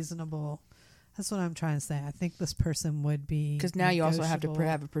reasonable. That's what I'm trying to say. I think this person would be, Because now you also have to negotiable.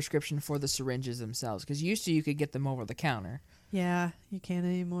 have a prescription for the syringes themselves. Because used to you could get them over the counter. Yeah, you can't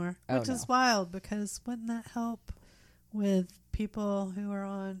anymore, which is wild, because wouldn't that help with people who are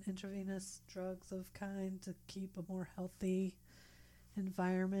on intravenous drugs of kind to keep a more healthy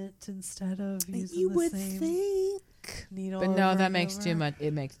environment instead of using You the would same think. needle? But no, over that and makes over? too much.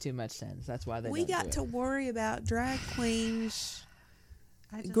 It makes too much sense. That's why We don't got do to it. worry about drag queens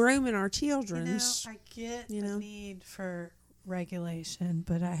I just, grooming our you children. know, I get you the know? need for regulation,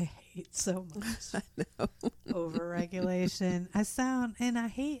 but I hate so much over-regulation. I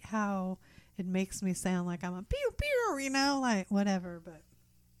hate how it makes me sound like I'm a pew pew, like whatever. But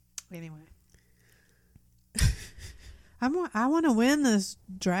anyway, I want to win this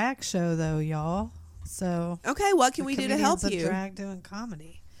drag show though, y'all. So Okay, what can we do to help comedians of you? Drag doing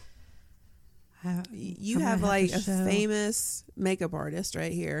comedy. You I'm have gonna like to a show- famous makeup artist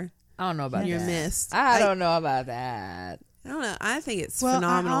right here. I don't know about You're that. missed. I don't know about that. I don't know. I think it's Well,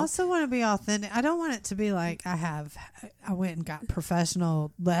 phenomenal. I also want to be authentic. I don't want it to be like I went and got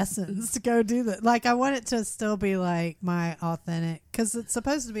professional lessons to go do that. Like, I want it to still be like my authentic, because it's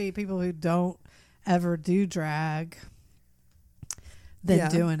supposed to be people who don't ever do drag than Yeah.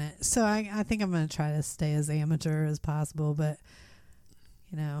 doing it. So I think I'm going to try to stay as amateur as possible, but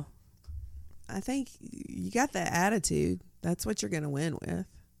I think you got that attitude. That's what you're going to win with.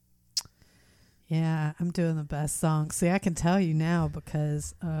 yeah, I'm doing the best song. See, I can tell you now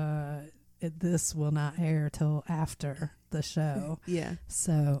because this will not air till after the show. Yeah.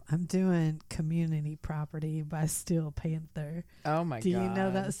 So I'm doing Community Property by Steel Panther. Oh my Do God. you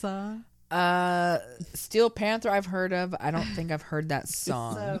know that song? Steel Panther I've heard of. I don't think I've heard that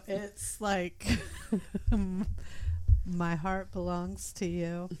song. So it's like My Heart Belongs to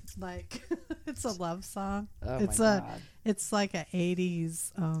You. Like, it's a love song. Oh it's my God. It's like a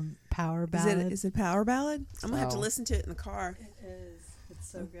 80s power ballad. Is it a power ballad? I'm going to have to Oh. listen to it in the car It is. It's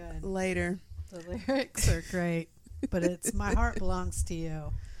so good. later. The lyrics are great, but it's My Heart Belongs to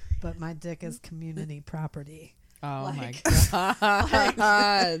You, but my dick is community property. Oh Like- my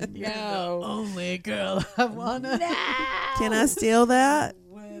God. You're the No. only girl I wanna Can I steal that?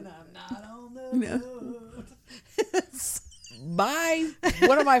 when I'm not on the No. road.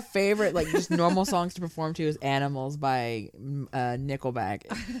 One of my favorite just normal songs to perform to is Animals by Nickelback.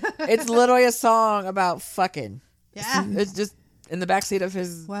 It's literally a song about fucking. Yeah, It's just in the backseat of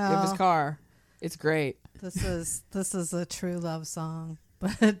his car. It's great. this is a true love song,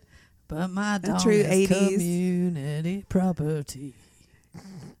 but but my A dog true is 80s. community property.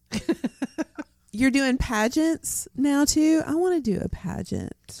 You're doing pageants now too. I want to do a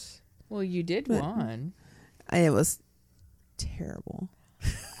pageant. Well, you did But- one. It was terrible.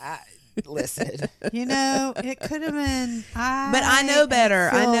 Listen. You know, it could have been. But I know better.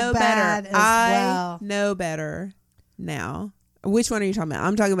 I feel know bad better. as I well. know better now. Which one are you talking about?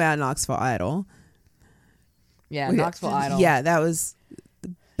 I'm talking about Knoxville Idol. Yeah, We- Knoxville Idol. Yeah, that was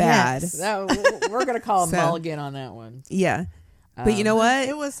bad. Yes. We're going to call a So- mulligan on that one. Yeah. But you know what?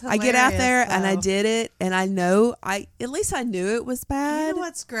 It was I get out there hilarious, and I though. did it, and I know at least I knew it was bad. You know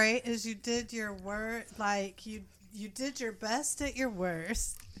what's great is you did your work, like you did your best at your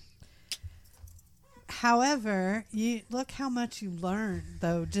worst. However, you look how much you learned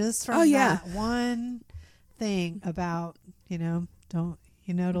though, just from that one thing about, don't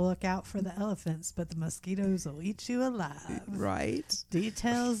to look out for the elephants, but the mosquitoes will eat you alive. Right.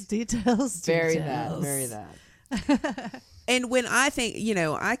 Details. Very that. details. Very that. And when I think,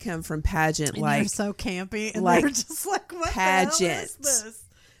 I come from pageant, And like they're so campy, and like they're just like, what pageant. the hell is this?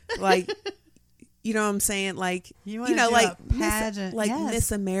 like you know what I'm saying, like You wanna do like a pageant, like yes.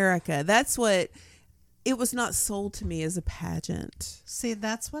 Miss America. That's what it was not sold to me as a pageant. See,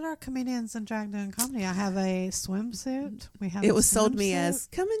 that's what our comedians in drag do in comedy. I have a swimsuit. We have. It a was sold to me swimsuit.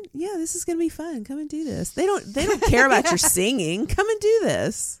 as this is gonna be fun. Come and do this. They don't care about your singing. Come and do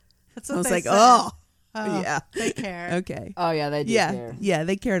this. That's I what was they like, said. oh Oh, yeah. they care. Okay. Oh, yeah, they did care. Yeah,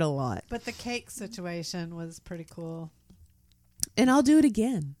 they cared a lot. But the cake situation was pretty cool. And I'll do it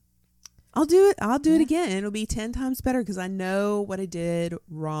again. I'll do it again. It'll be 10 times better because I know what I did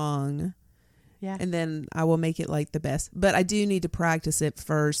wrong. Yeah. And then I will make it like the best. But I do need to practice it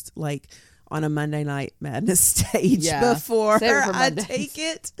first, like on a Monday Night Madness stage Yeah. before Save it for I Mondays. take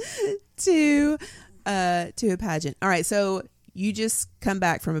it to a pageant. All right, so you just come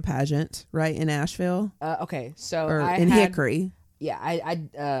back from a pageant, right, in Asheville Okay, so or I in had, Hickory. Yeah,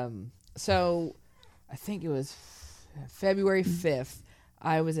 so I think it was February 5th.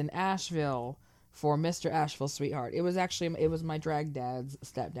 I was in Asheville for Mr. Asheville Sweetheart. It was my drag dad's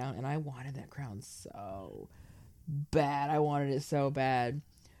step down, and I wanted that crown so bad. I wanted it so bad.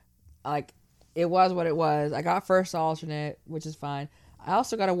 Like, it was what it was. I got first alternate, which is fine. I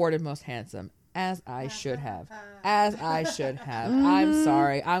also got awarded most handsome, as I should have. I'm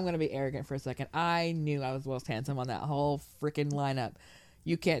sorry. I'm going to be arrogant for a second. I knew I was most handsome on that whole freaking lineup.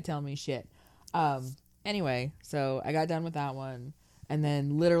 You can't tell me shit. Anyway, so I got done with that one. And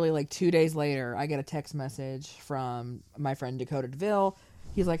then literally like 2 days later, I get a text message from my friend Dakota DeVille.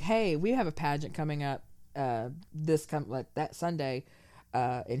 He's like, hey, we have a pageant coming up that Sunday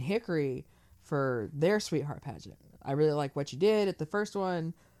in Hickory for their Sweetheart pageant. I really like what you did at the first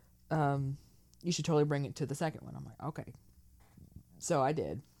one. You should totally bring it to the second one. I'm like, okay. So I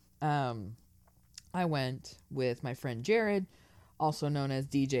did. I went with my friend Jared, also known as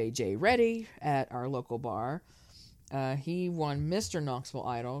DJ J Reddy, at our local bar. He won Mr. Knoxville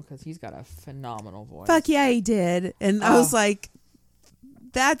Idol because he's got a phenomenal voice. Fuck yeah, he did. And I was like,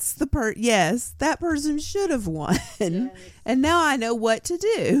 that's the yes, that person should have won. Yes. And now I know what to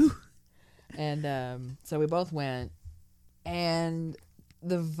do. And so we both went, and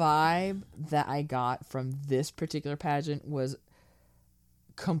the vibe that I got from this particular pageant was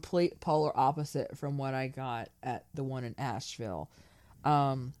complete polar opposite from what I got at the one in Asheville.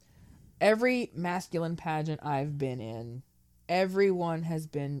 Every masculine pageant I've been in, everyone has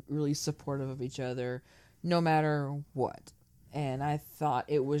been really supportive of each other, no matter what. And I thought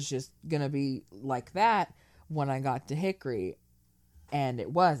it was just going to be like that when I got to Hickory, and it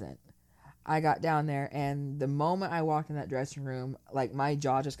wasn't. I got down there, and the moment I walked in that dressing room, like, my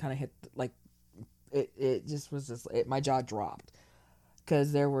jaw just kind of hit, like, it just was just, my jaw dropped.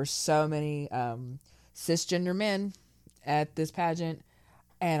 Because there were so many cisgender men at this pageant,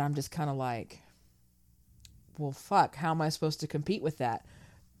 and I'm just kind of like, well, fuck, how am I supposed to compete with that?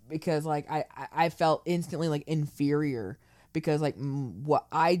 Because, like, I felt instantly, like, inferior. Because, like, what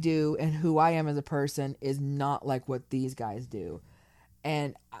I do and who I am as a person is not like what these guys do.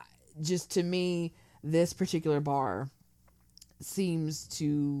 And just to me, this particular bar seems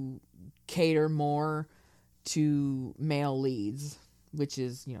to cater more to male leads, which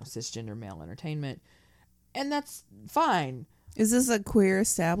is, cisgender male entertainment. And that's fine. Is this a queer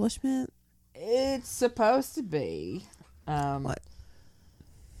establishment? It's supposed to be. What?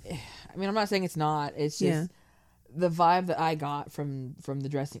 I mean, I'm not saying it's not. It's just the vibe that I got from the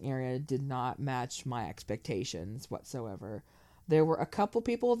dressing area did not match my expectations whatsoever. There were a couple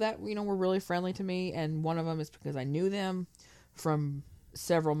people that, were really friendly to me, and one of them is because I knew them from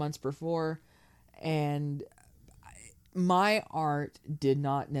several months before, and my art did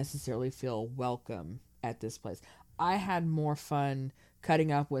not necessarily feel welcome at this place. I had more fun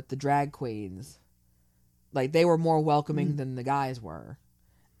cutting up with the drag queens. Like, they were more welcoming than the guys were.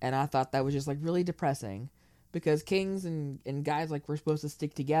 And I thought that was just, like, really depressing. Because kings and guys, like, were supposed to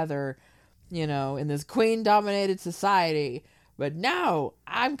stick together, you know, in this queen-dominated society. But now,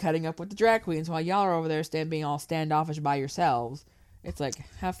 I'm cutting up with the drag queens while y'all are over there being all standoffish by yourselves. It's like,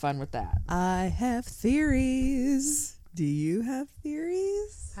 have fun with that. I have theories. Do you have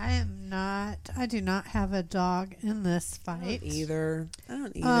theories? I do not have a dog in this fight. I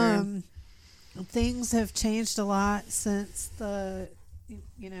don't either. Things have changed a lot since my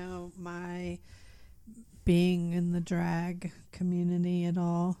being in the drag community at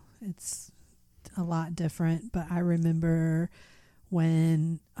all. It's a lot different, but I remember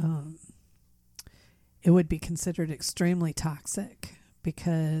when it would be considered extremely toxic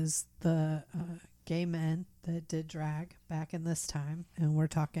because the gay men that did drag back in this time, and we're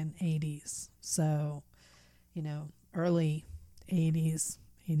talking 80s, so early 80s,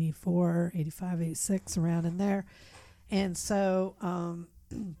 84, 85, 86, around in there. And so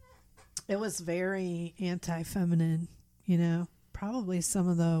it was very anti-feminine, probably some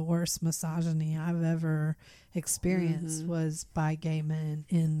of the worst misogyny I've ever experienced was by gay men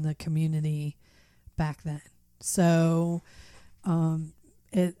in the community back then. So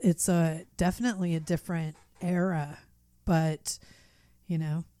it's definitely a different era, but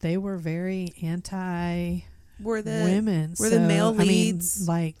they were very anti women. Were the male leads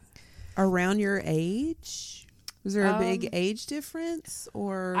around your age? Was there a big age difference,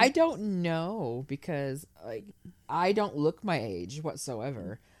 or I don't know, because I don't look my age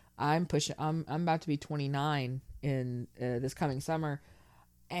whatsoever. I'm about to be 29 in this coming summer,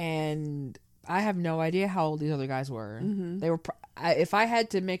 and I have no idea how old these other guys were. They were if I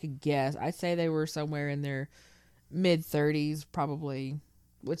had to make a guess, I'd say they were somewhere in their mid 30s probably,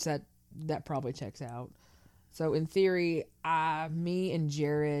 which that probably checks out. So in theory, me and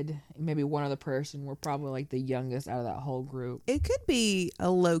Jared, maybe one other person, were probably like the youngest out of that whole group. it could be a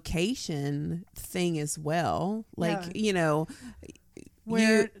location thing as well. Like,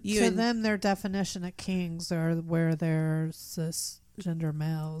 where to them their definition of kings are where they're cisgender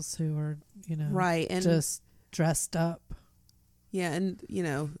males who are right, and just dressed up. Yeah, and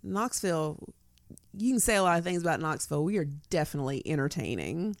Knoxville, you can say a lot of things about Knoxville. We are definitely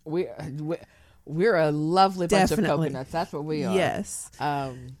entertaining. We're a lovely bunch of coconuts. That's what we are. Yes.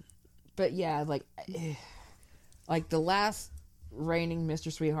 But yeah, like the last reigning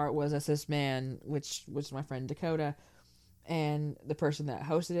Mr. Sweetheart was a cis man, which was my friend Dakota, and the person that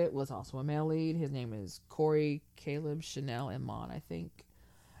hosted it was also a male lead. His name is Corey, Caleb, Chanel, and Mon, I think,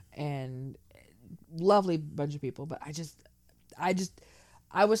 and lovely bunch of people. But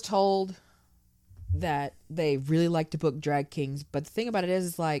I was told that they really like to book drag kings, but the thing about it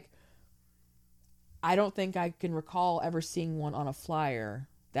is like, I don't think I can recall ever seeing one on a flyer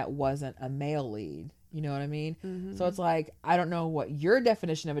that wasn't a male lead. You know what I mean? Mm-hmm. So it's like, I don't know what your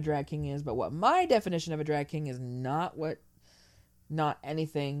definition of a drag king is, but what my definition of a drag king is not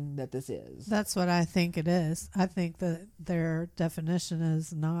anything that this is. That's what I think it is. I think that their definition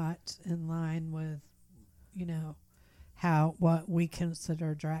is not in line with, what we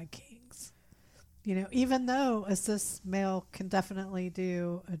consider drag kings. Even though a cis male can definitely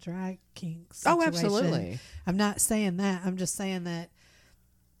do a drag king situation. Oh, absolutely. I'm not saying that. I'm just saying that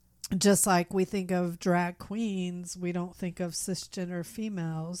just like we think of drag queens, we don't think of cisgender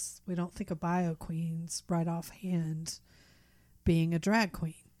females. We don't think of bio queens right offhand being a drag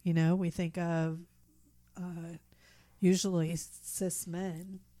queen. We think of usually cis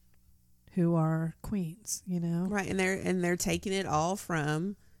men who are queens, Right, and they're taking it all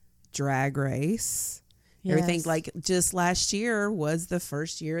from Drag Race. Yes. Everything, like just last year was the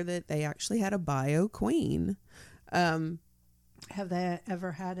first year that they actually had a bio queen. Have they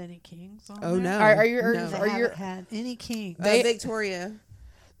ever had any kings on Oh, there? no. Are you haven't had any kings. Victoria.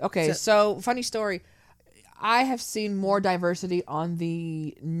 Okay, so funny story. I have seen more diversity on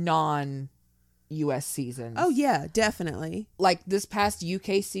the non-US seasons. Oh yeah, definitely. Like this past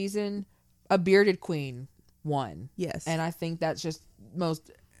UK season, a bearded queen won. Yes. And I think that's just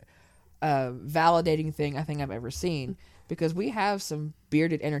most validating thing I think I've ever seen, because we have some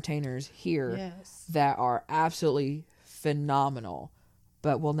bearded entertainers here that are absolutely phenomenal,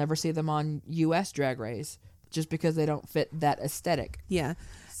 but we'll never see them on US Drag Race just because they don't fit that aesthetic. Yeah.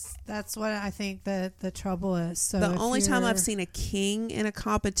 That's what I think that the trouble is. So the only time I've seen a king in a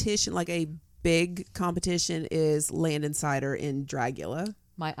competition, like a big competition, is Landon Sider in Dragula.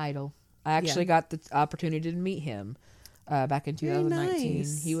 My idol. I actually got the opportunity to meet him back in 2019.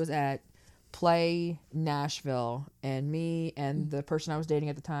 Nice. He was at play Nashville, and me and the person I was dating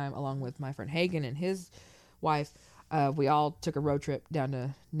at the time, along with my friend Hagen and his wife, we all took a road trip down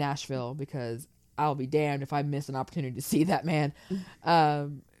to Nashville because I'll be damned if I miss an opportunity to see that man.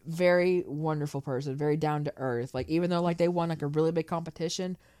 Very wonderful person, very down to earth. Like, even though like they won like a really big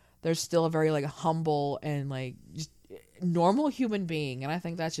competition, they're still a very like humble and like just normal human being. And I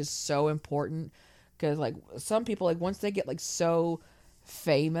think that's just so important, because like some people, like once they get like so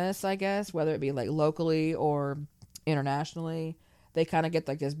famous, I guess, whether it be like locally or internationally, they kind of get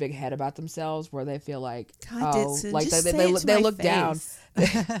like this big head about themselves where they feel like, God, Dixon, like just they look down. face.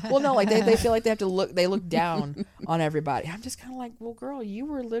 Well, no, like they feel like they look down on everybody. I'm just kind of like, well, girl, you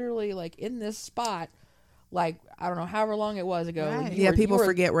were literally like in this spot, like, I don't know, however long it was ago. Right. Yeah, people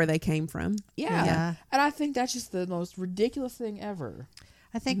forget where they came from. Yeah. And I think that's just the most ridiculous thing ever.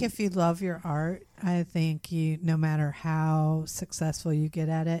 I think if you love your art, I think you, no matter how successful you get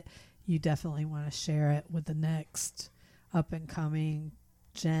at it, you definitely want to share it with the next up and coming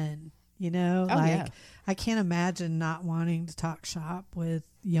gen. You know, I can't imagine not wanting to talk shop with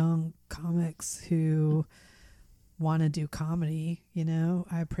young comics who want to do comedy. You know,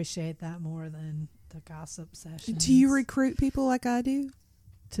 I appreciate that more than the gossip sessions. Do you recruit people like I do?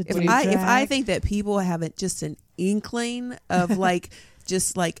 If I think that people have just an inkling of like,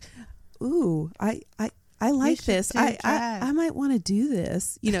 just like, ooh, I like this. I might want to do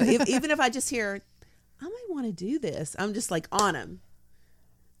this. You know, even if I just hear, I might want to do this, I'm just like on them.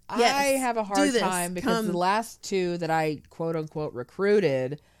 Yes, I have a hard time because the last two that I quote unquote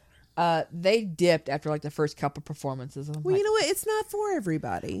recruited, they dipped after like the first couple performances. Well, like, you know what? It's not for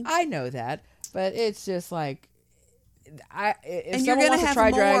everybody. I know that, but it's just like, if and someone wants to try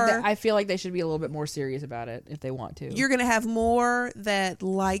more, drag, I feel like they should be a little bit more serious about it if they want to. You're going to have more that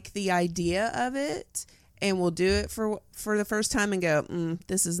like the idea of it and will do it for the first time and go,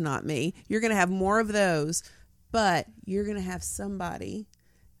 this is not me. You're going to have more of those, but you're going to have somebody,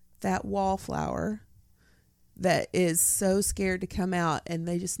 that wallflower, that is so scared to come out, and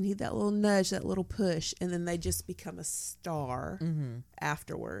they just need that little nudge, that little push, and then they just become a star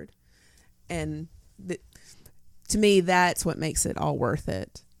afterward. And to me, that's what makes it all worth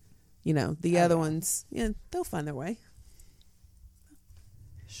it. You know, the other ones, they'll find their way.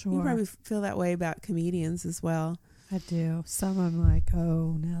 Sure. You probably feel that way about comedians as well. I do. Some I'm like,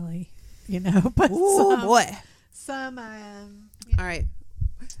 oh, Nelly, you know, but some I am. All right.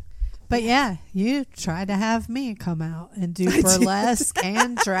 But yeah, you try to have me come out and do burlesque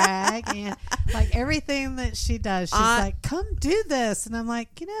and drag and like everything that she does. She's like, come do this. And I'm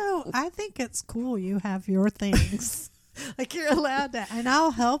like, you know, I think it's cool. You have your things. Like, you're allowed to, and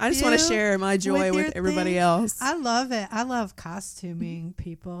I'll help you. I just want to share my joy with everybody else. I love it. I love costuming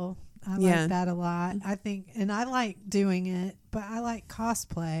people. I like that a lot. I think, and I like doing it, but I like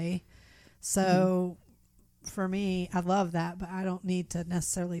cosplay. So for me, I love that, but I don't need to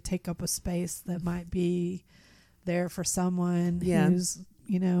necessarily take up a space that might be there for someone who's,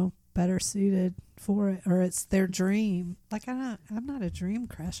 you know, better suited for it, or it's their dream. Like, I'm not a dream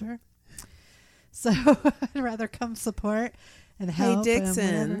crusher. So I'd rather come support and help. Hey,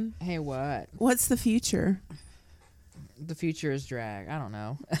 Dixon. Hey, what? What's the future? The future is drag. I don't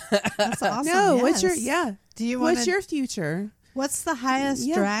know. That's awesome. No, yes. what's your future? What's the highest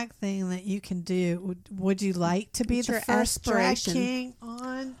drag thing that you can do? Would you like to be the first drag king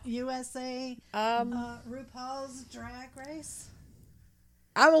on USA RuPaul's Drag Race?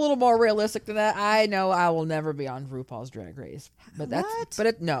 I'm a little more realistic than that. I know I will never be on RuPaul's Drag Race, but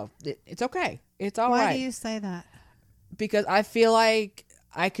it's okay. It's all right. Why do you say that? Because I feel like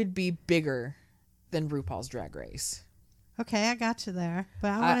I could be bigger than RuPaul's Drag Race. Okay, I got you there,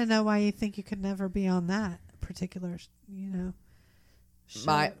 but I want to know why you think you could never be on that particular, you know,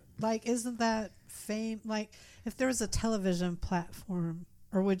 show. Like, isn't that fame? Like, if there was a television platform,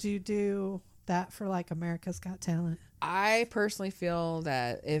 or would you do that for like America's Got Talent? I personally feel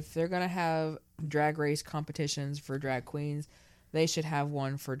that if they're going to have drag race competitions for drag queens, they should have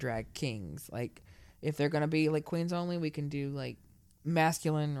one for drag kings. Like, if they're going to be like queens only, we can do like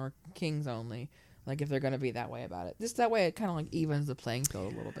masculine or kings only. Like, if they're going to be that way about it. Just that way it kind of like evens the playing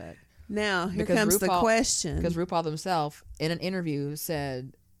field a little bit. Now, here comes the question. Because RuPaul himself, in an interview,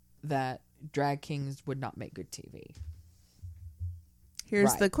 said that drag kings would not make good TV.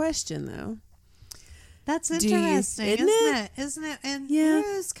 Here's the question, though. That's interesting, isn't it? Isn't it? And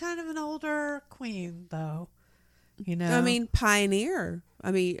Ru's kind of an older queen, though. You know, I mean, pioneer.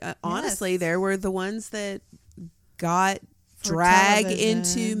 I mean, honestly, there were the ones that got drag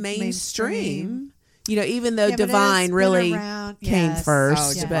into mainstream. You know, even though Divine really came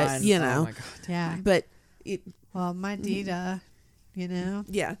first, but you know, oh my God. But my Dita, you know,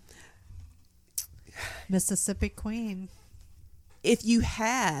 Mississippi Queen. If you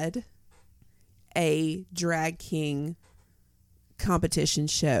had a drag king competition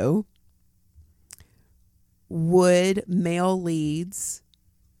show, would male leads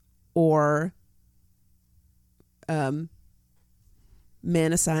or men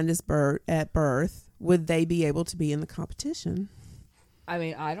assigned at birth, would they be able to be in the competition? I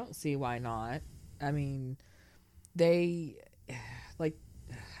mean, I don't see why not. I mean, they, like,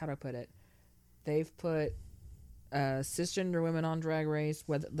 how do I put it? They've put cisgender women on Drag Race,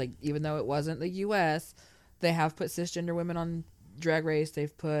 whether, like, even though it wasn't the U.S., they have put cisgender women on Drag Race.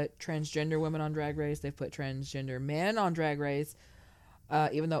 They've put transgender women on Drag Race. They've put transgender men on Drag Race,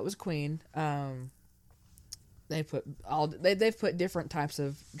 even though it was Queen. They've put different types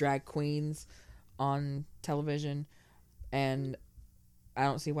of drag queens on television, and I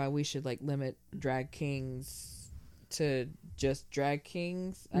don't see why we should like limit drag kings to just drag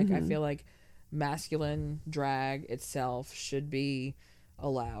kings. Like, I feel like masculine drag itself should be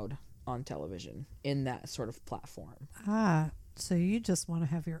allowed on television in that sort of platform. So you just want to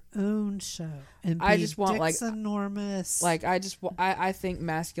have your own show and be I just want Dixon, Normus. Like, I think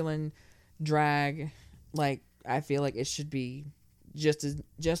masculine drag, like, I feel like it should be just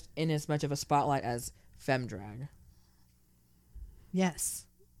in as much of a spotlight as femme drag. Yes,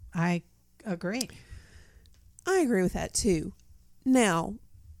 I agree. I agree with that too. Now,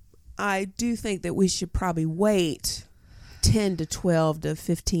 I do think that we should probably wait 10 to 12 to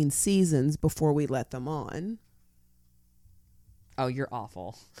 15 seasons before we let them on. Oh, you're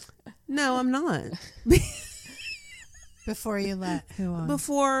awful. No, I'm not. Before you let who on?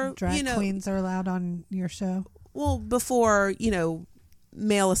 Before, Drag queens are allowed on your show? Well, before,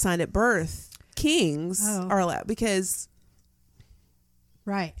 male assigned at birth kings are allowed, because...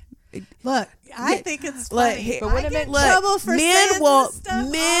 Right. Look, I think it's funny. But when I get in trouble for saying this stuff all the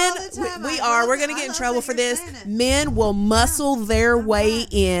time. We're going to get in trouble for this. Men will muscle their way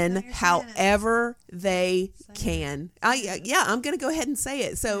in however they can. I'm going to go ahead and say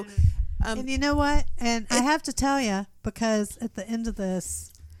it. So, and you know what? And I have to tell you, because at the end of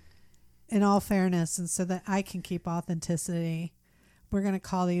this, in all fairness, and so that I can keep authenticity, we're going to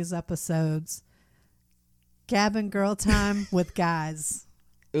call these episodes Gab and Girl Time with Guys.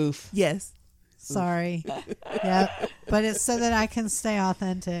 Oof. Yes. Sorry. Yep. But it's so that I can stay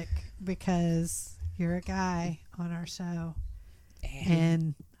authentic, because you're a guy on our show.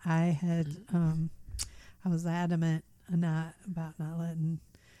 And I had, I was adamant about not letting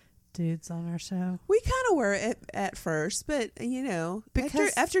dudes on our show. We kind of were at first, but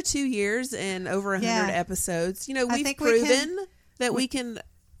because after 2 years and over 100 episodes, we've proven that we can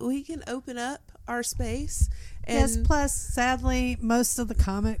open up our space. And yes, plus, sadly, most of the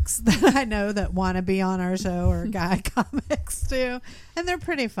comics that I know that want to be on our show are guy comics, too. And they're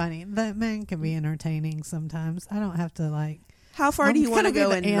pretty funny. The men can be entertaining sometimes. I don't have to, How far do you want to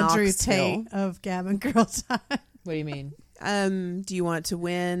go in Andrew Knoxville? Tate of Gab and Girl Time? What do you mean? Do you want to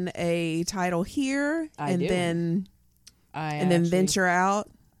win a title here then venture out?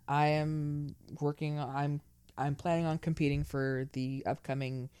 I am working on... I'm planning on competing for the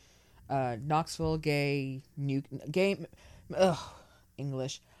upcoming... Knoxville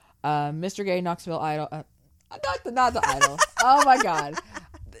English. Mr. Gay Knoxville Idol. Not the Idol. Oh my God.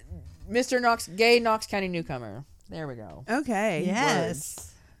 Mr. Gay Knox County Newcomer. There we go. Okay.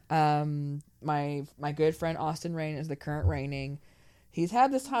 Yes. My good friend Austin Rain is the current reigning. He's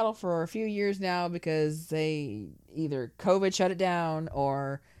had this title for a few years now because they either COVID shut it down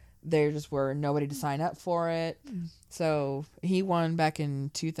or there just were nobody to sign up for it. So he won back in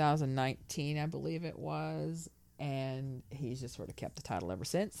 2019, I believe it was. And he's just sort of kept the title ever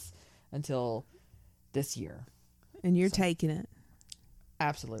since until this year. And you're taking it.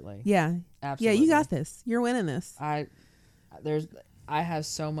 Absolutely. Yeah. Absolutely. Yeah, you got this. You're winning this. I have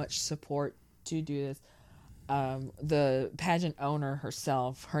so much support to do this. The pageant owner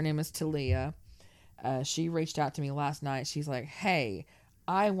herself, her name is Talia. She reached out to me last night. She's like, hey,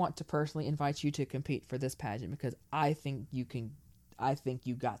 I want to personally invite you to compete for this pageant because I think you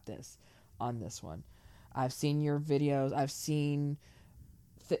got this on this one. I've seen your videos. I've seen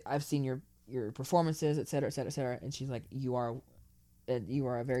your performances, et cetera, et cetera, et cetera. And she's like, you are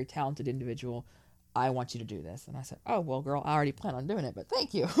a very talented individual. I want you to do this. And I said, oh, well, girl, I already plan on doing it, but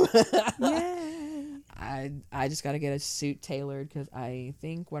thank you. Yay. I just got to get a suit tailored because I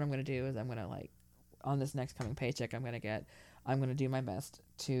think what I'm going to do is I'm going to on this next coming paycheck, I'm going to do my best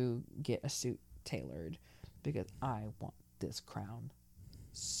to get a suit tailored because I want this crown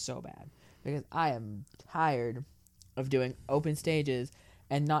so bad. Because I am tired of doing open stages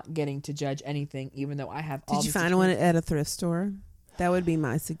and not getting to judge anything, even though I have all Did you find one at a thrift store That would be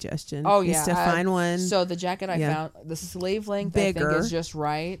my suggestion. Oh, is yeah, to find one. So the jacket I Yeah. found, the sleeve length I Bigger. think is just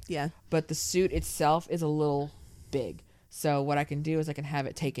right, yeah. but the suit itself is a little big. So what I can do is I can have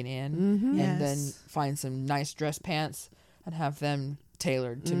it taken in Mm-hmm. and then Yes. find some nice dress pants and have them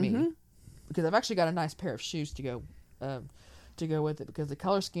tailored to me. Mm-hmm. Because I've actually got a nice pair of shoes to go with it, because the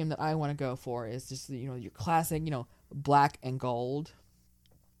color scheme that I want to go for is just, your classic, black and gold.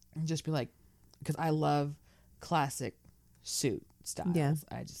 And just be like, because I love classic suit styles. Yeah.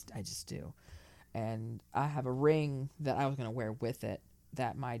 I just do. And I have a ring that I was going to wear with it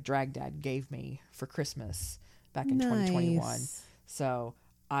that my drag dad gave me for Christmas back in 2021. Nice. So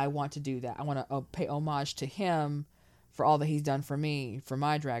I want to do that. I want to pay homage to him for all that he's done for me for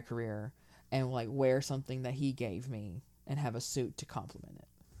my drag career, and like wear something that he gave me and have a suit to complement it.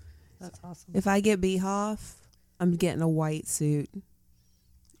 That's awesome. If I get Beehoff, I'm getting a white suit.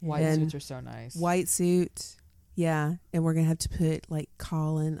 White And suits are so nice. White suit. Yeah. And we're going to have to put like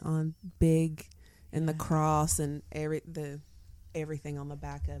Colin on big and the cross and everything on the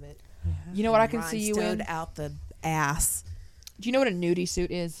back of it. Yeah. You know what I can see you in? Rhinestoned out the ass. Do you know what a nudie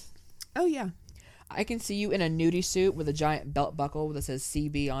suit is? Oh, yeah. I can see you in a nudie suit with a giant belt buckle that says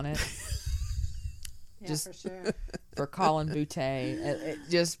CB on it. Yeah, just- for sure. For Colin Boutte. It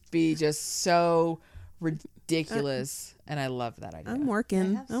just be just so ridiculous, and I love that idea. I'm They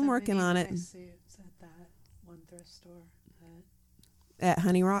working. have so I'm working many on it. nice suits at that one thrift store. At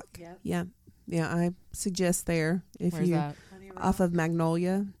Honey Rock? Yep. Yeah. Yeah, I suggest there. If Where's you that? Honey off Rock. of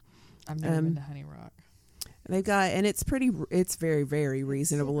Magnolia. I've never been to Honey Rock. They've got, and it's very, very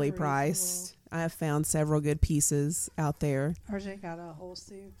reasonably super priced. I have found several good pieces out there. RJ got a whole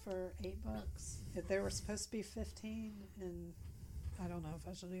suit for $8. If they were supposed to be 15, and I don't know if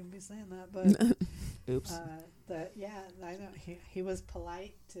I should even be saying that, but Oops. I know he was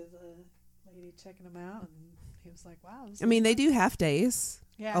polite to the lady checking him out, and he was like, "Wow." I mean, they do half days.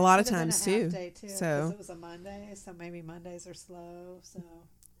 Yeah, a lot it of could've been times, a half too. day, too. So- 'cause it was a Monday, so maybe Mondays are slow. So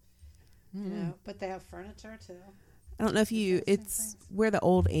you know, but they have furniture too. I don't know if Interesting it's things. where the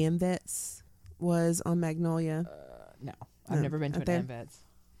old Amvets was on Magnolia. No, I've No, never been to out an there. Amvets.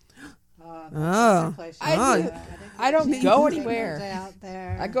 That's Oh. the place I you do- go. I don't think go there's anywhere. RJ out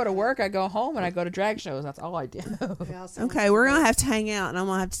there. I go to work, I go home, and I go to drag shows. That's all I do. We also Okay, went we're to gonna the have to hang out, and I'm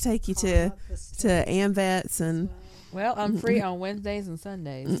gonna have to take you Carl to out the States Amvets as and well. Well, I'm free on Wednesdays and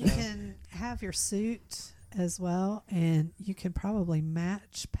Sundays. You So. can have your suit as well, and you can probably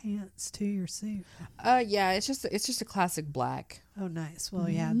match pants to your suit. Yeah, it's just a classic black. Oh, nice. Well,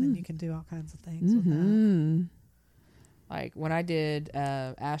 yeah, then you can do all kinds of things with that. Mhm. Like when I did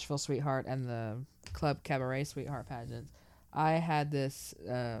Asheville Sweetheart and the Club Cabaret Sweetheart pageants, I had this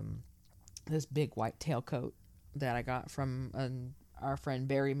this big white tailcoat that I got from our friend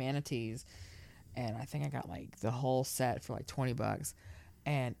Barry Manatees, and I think I got like the whole set for like $20.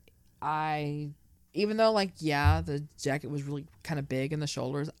 And even though the jacket was really kind of big in the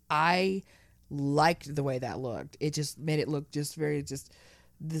shoulders, I liked the way that looked. It just made it look very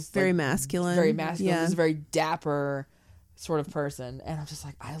Very masculine. very masculine. Yeah. This very dapper sort of person, and I'm just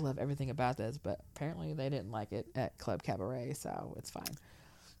like, I love everything about this. But apparently, they didn't like it at Club Cabaret, so it's fine.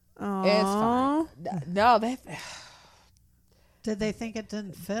 Aww. It's fine. No, Did they think it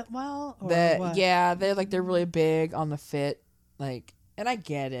didn't fit well? Or what? they're really big on the fit, and I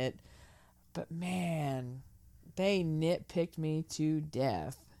get it, but man, they nitpicked me to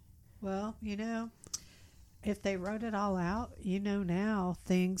death. Well, if they wrote it all out, now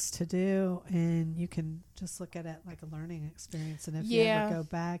things to do, and you can just look at it like a learning experience. And if you ever go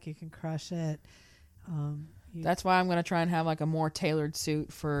back, you can crush it. That's why I'm gonna try and have like a more tailored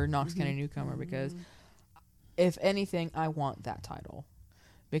suit for Knox County Newcomer, because if anything, I want that title,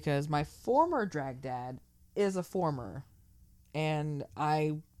 because my former drag dad is a former, and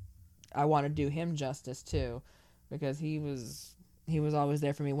I want to do him justice too, because he was always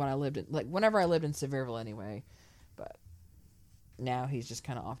there for me when I lived in, whenever I lived in Sevierville anyway. But now he's just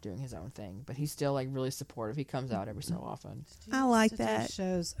kind of off doing his own thing, but he's still really supportive. He comes out every so often. Did you I used like to do that.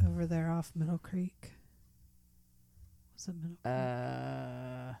 shows over there off Middle Creek. Was it Middle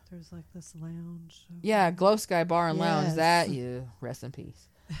Creek? There's this lounge. over Yeah, there. Glow Sky Bar and Lounge. Yes. That you rest in peace.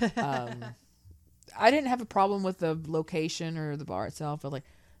 I didn't have a problem with the location or the bar itself, but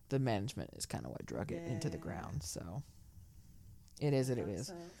the management is kind of what drug it into the Yeah. ground. So it is what it is.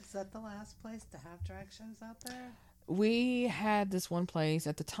 So, is that the last place to have drag shows out there? We had this one place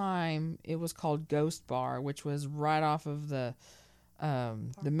at the time. It was called Ghost Bar, which was right off of the main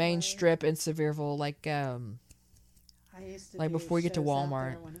Parkway. strip in Sevierville, I used to Like do before you get to shows out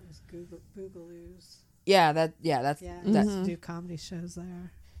Walmart. there when it was Boogaloos. that's Yeah, I Mhm. used to do comedy shows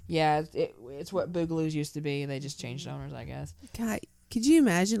there. it's what Boogaloo's used to be. They just changed owners, I guess. God, Could you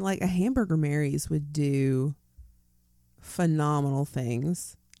imagine, like, a Hamburger Mary's would do phenomenal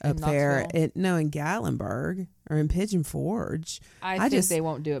things up there in Gatlinburg or in Pigeon Forge. I think they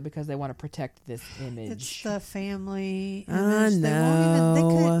won't do it because they want to protect this image. It's the family I image.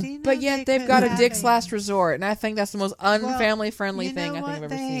 know. But yet they've got a Dick's Last Resort, and I think that's the most unfamily friendly thing I think I've ever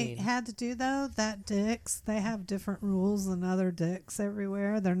seen. They had to do though, that Dick's, they have different rules than other Dick's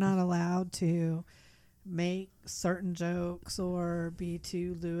everywhere. They're not allowed to make certain jokes or be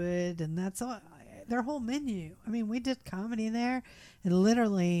too lewd, and that's all, their whole menu. I mean, we did comedy there, and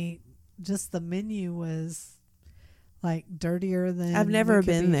literally just the menu was like dirtier than. I've never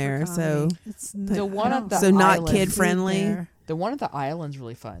been there, so it's the one at the so not island, kid friendly. The one at the island's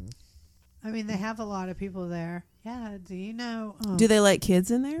really fun. I mean, they have a lot of people there. Yeah. Do you know? Do they let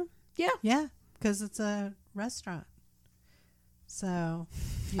kids in there? Yeah, because it's a restaurant. So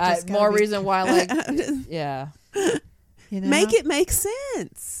more reason why, like, yeah. You know? Make it make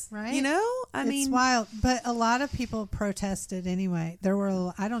sense, right? You know, I mean, it's wild, but a lot of people protested anyway. There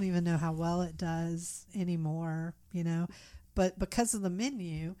were, I don't even know how well it does anymore, you know, but because of the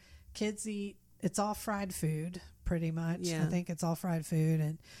menu, kids eat. It's all fried food, pretty much. Yeah. I think it's all fried food,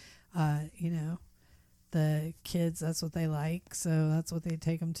 and you know, the kids, that's what they like, so that's what they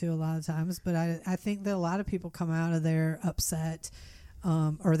take them to a lot of times. But I think that a lot of people come out of there upset,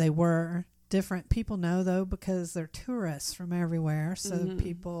 or they were. Different people know though, because they're tourists from everywhere, so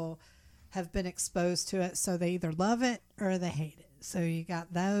people have been exposed to it, so they either love it or they hate it. So you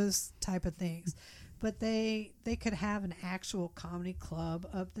got those type of things. But they could have an actual comedy club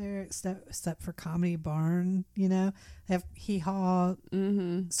up there, except for Comedy Barn, you know. They have Hee Haw,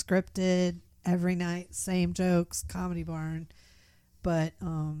 scripted every night, same jokes, Comedy Barn. But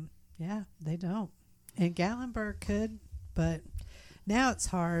yeah, they don't. And Gatlinburg could, but now it's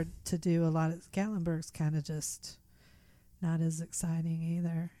hard to do a lot of. Gatlinburg's kind of just not as exciting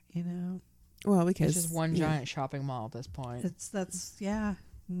either, you know. Well, because it's just one giant shopping mall at this point. Yeah,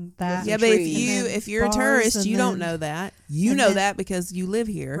 but trees. if you're a tourist, you don't know that. You know that because you live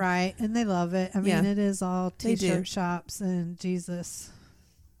here, right? And they love it. I mean, it is all t-shirt shops and Jesus.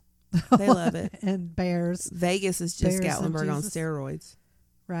 They love it. And bears. Vegas is just Gatlinburg on steroids,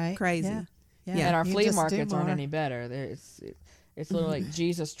 right? Crazy. Yeah. And our flea markets aren't any better. It's literally like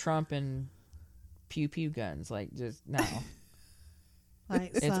Jesus, Trump, and pew pew guns. Like, just no.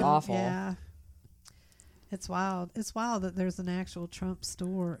 Like it's awful. Yeah. It's wild. It's wild that there's an actual Trump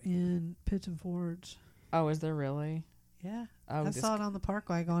store in Pigeon Forge. Oh, is there really? Yeah. Oh, I saw it on the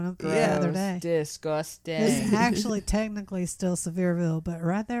Parkway going up gross, the other day. Disgusting. It's actually technically still Sevierville, but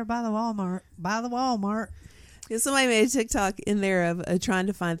right there by the Walmart. Yeah, somebody made a TikTok in there of trying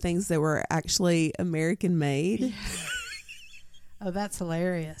to find things that were actually American made. Oh, that's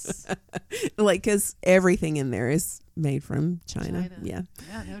hilarious. Like, because everything in there is made from China. Yeah.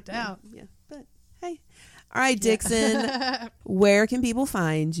 Yeah, no doubt. Yeah. But, hey. All right, Dixon, where can people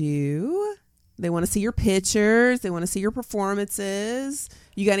find you? They want to see your pictures. They want to see your performances.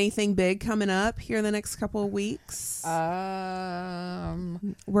 You got anything big coming up here in the next couple of weeks? We're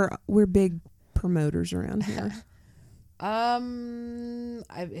big promoters around here.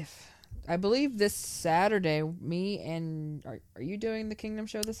 I believe this Saturday, me and are you doing the Kingdom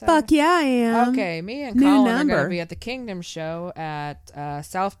Show this Saturday? Fuck yeah, I am. Okay, me and Colin are going to be at the Kingdom Show at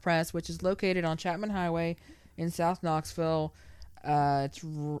South Press, which is located on Chapman Highway in South Knoxville. It's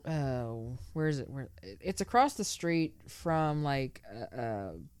where is it? It's across the street from like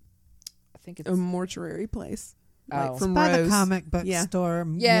I think it's a mortuary place. Like from by Rose. The comic book store.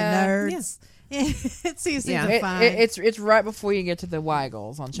 Yeah, nerds. Yeah. It's easy to find. It's right before you get to the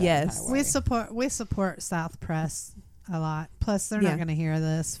Weigels on Chapman Highway. We support South Press a lot. Plus, they're not going to hear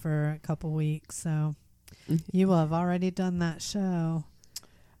this for a couple weeks, so you will have already done that show.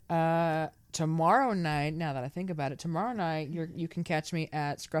 Tomorrow night, now that I think about it, tomorrow night you can catch me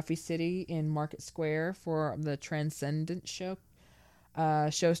at Scruffy City in Market Square for the Transcendent show.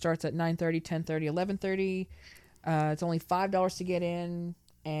 Show starts at 9:30, 10:30, 11:30. It's only $5 to get in.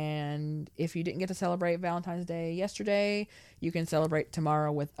 And if you didn't get to celebrate Valentine's Day yesterday, you can celebrate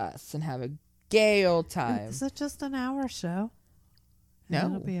tomorrow with us and have a gay old time. Is it just an hour show?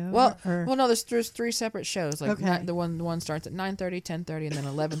 No. Well, no. There's three separate shows. Like the one starts at 9:30, 10:30, and then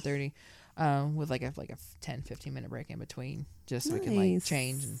 11:30, with like a 10-15 minute break in between, just so we can like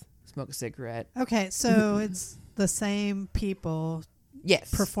change and smoke a cigarette. Okay, so it's the same people.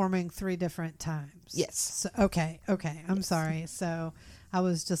 Yes. Performing 3 different times. Yes. So, okay. I'm sorry. So I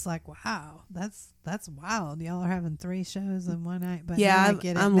was just like, wow, that's wild. Y'all are having 3 shows in one night. But yeah, I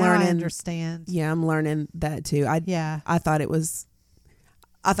get it. I'm learning. I understand. Yeah, I'm learning that too. I thought it was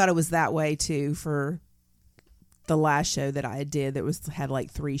that way too for the last show that I did that had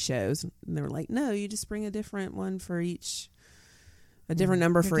like 3 shows, and they were like, no, you just bring a different one for each, a different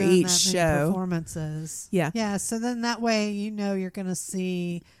number for each show. Performances. Yeah. Yeah. So then that way, you're going to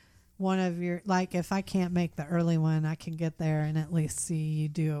see one of your, like, if I can't make the early one, I can get there and at least see you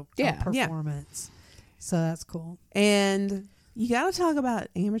do a performance. So that's cool. And you got to talk about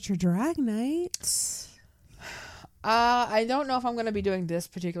amateur drag night. I don't know if I'm going to be doing this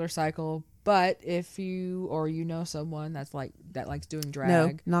particular cycle, but if you or know someone that likes doing drag.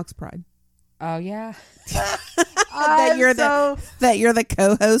 No, Knox Pride. Oh yeah. that you're the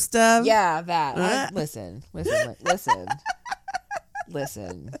co-host of. Yeah, that. Listen.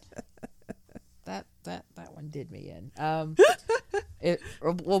 That one did me in.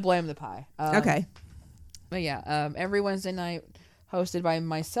 We'll blame the pie. Okay. But yeah, every Wednesday night, hosted by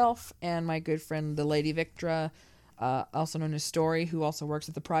myself and my good friend, the Lady Victra, also known as Story, who also works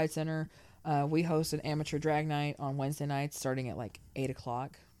at the Pride Center. We host an amateur drag night on Wednesday nights, starting at like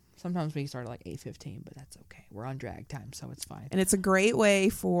 8:00. Sometimes we start at like 8:15, but that's okay. We're on drag time, so it's fine. And it's a great way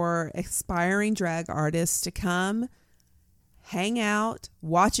for aspiring drag artists to come, hang out,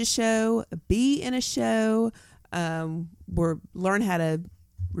 watch a show, be in a show, learn how to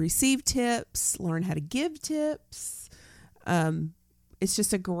receive tips, learn how to give tips. It's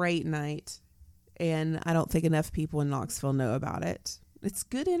just a great night, and I don't think enough people in Knoxville know about it. It's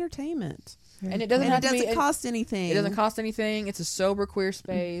good entertainment. And it doesn't cost anything. It doesn't cost anything. It's a sober queer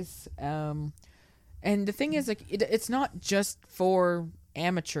space. And the thing is, like, it's not just for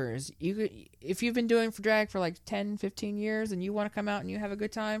amateurs. If you've been doing for drag for like 10, 15 years and you want to come out and you have a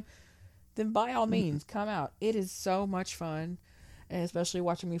good time, then by all means, come out. It is so much fun. And especially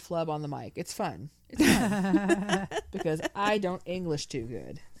watching me flub on the mic. It's fun. It's fun. Because I don't English too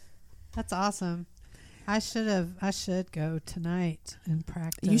good. That's awesome. I should go tonight and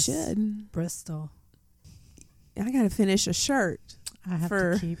practice. You should. Bristol. I got to finish a shirt. I have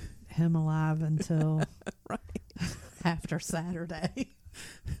to keep him alive until after Saturday.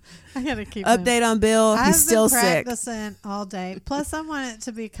 I got to keep update on Bill. He's still sick. I've been practicing all day. Plus, I want it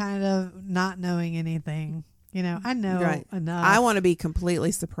to be kind of not knowing anything. I know enough. I want to be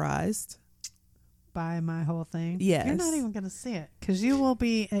completely surprised by my whole thing. Yes. You're not even going to see it because you will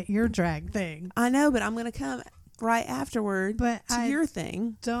be at your drag thing. I know, but I'm going to come right afterward to your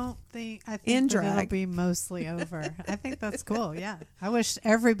thing. I think that it'll be mostly over. I think that's cool. Yeah. I wish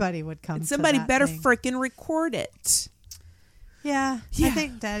everybody would come. And somebody better thing. freaking record it. Yeah. I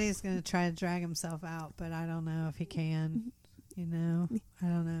think Daddy's going to try to drag himself out, but I don't know if he can. I don't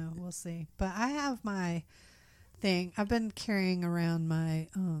know. We'll see. But I have my thing. I've been carrying around my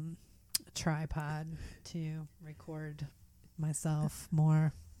tripod to record myself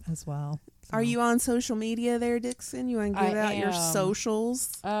more as well. So. Are you on social media there, Dixon? You want to give out your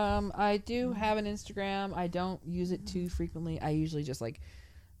socials? I do have an Instagram. I don't use it too frequently. I usually just like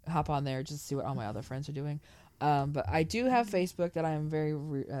hop on there just to see what all my other friends are doing. But I do have Facebook that I am very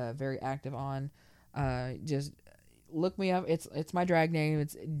very active on. Just look me up. It's my drag name.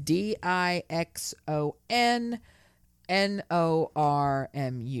 It's DIXONNORMUS.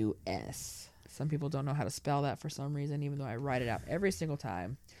 Some people don't know how to spell that for some reason, even though I write it out every single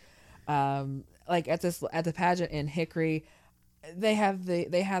time. Like at the pageant in Hickory, they have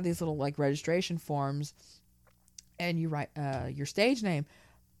these little like registration forms, and you write your stage name.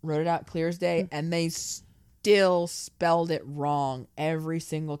 Wrote it out clear as day, and they still spelled it wrong every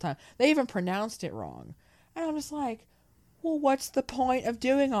single time. They even pronounced it wrong. And I'm just like, well, what's the point of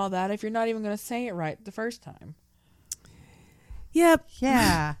doing all that if you're not even going to say it right the first time? Yep.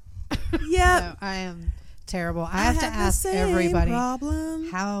 Yeah. Yep. No, I am terrible. I have to ask everybody,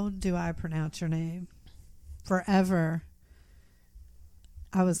 how do I pronounce your name? Forever,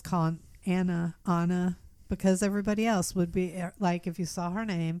 I was calling Anna, because everybody else would be, like, if you saw her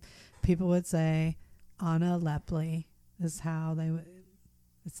name, people would say, Anna Lepley is how they would.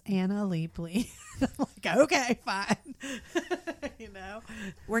 It's Anna Lepley. I'm like, okay, fine.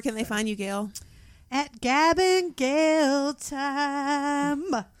 Where can they find you, Gail? At Gab and Gail time.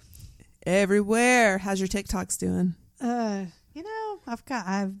 Everywhere. How's your TikToks doing? I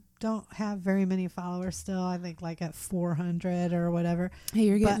don't have very many followers still. I think like at 400 or whatever. Hey,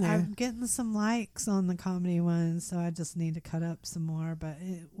 you're getting there. I'm getting some likes on the comedy ones, so I just need to cut up some more, but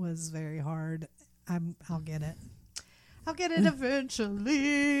it was very hard. I'll get it. I'll get it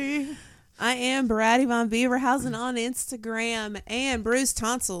eventually. I am Braddy Von Beaverhausen on Instagram and Bruce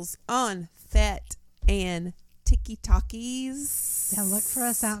Tonsils on Fet and TikTokies. Yeah, look for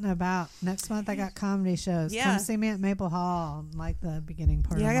us out and about. Next month I got comedy shows. Yeah. Come see me at Maple Hall, like the beginning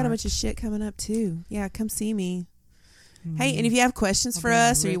part. Yeah, of I got a March. bunch of shit coming up too. Yeah, come see me. Hey, and if you have questions for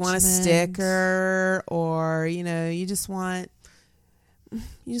us, or you want a Richmond. sticker, or you just want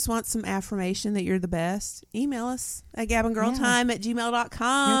some affirmation that you're the best, email us at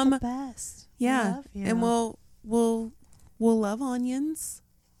gabandgirltime@gmail.com. You're the best. Yeah, Love you. and we'll love onions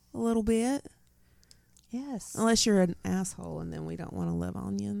a little bit, Yes. unless you're an asshole, and then we don't want to love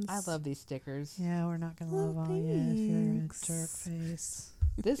onions. I love these stickers. Yeah, we're not gonna Well, love on you if you're a thanks. jerk face.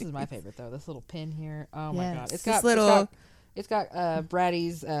 This is my favorite though. This little pin here. Oh my Yes. god! This little- It's got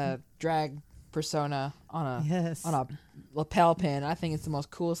Brady's drag persona on Yes. a lapel pin. I think it's the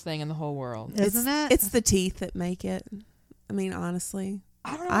most coolest thing in the whole world. Isn't it? It's the teeth that make it. I mean, honestly,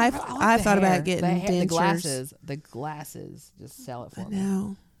 I don't know. I've the thought about hair. getting the dentures. The glasses. Just sell it for I me.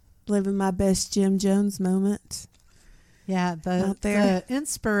 know. Living my best Jim Jones moment. Yeah, out there. the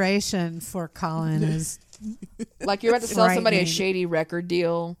inspiration for Colin is Like you're about to sell somebody a Frightening. shady record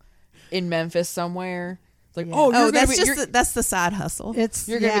deal in Memphis somewhere. It's like, Yeah. oh, you're That's gonna be, just that's the side hustle.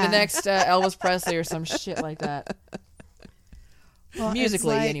 you're gonna be the next Elvis Presley or some shit like that. well, it's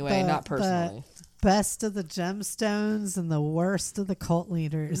Musically, like anyway, not personally. The best of the gemstones and the worst of the cult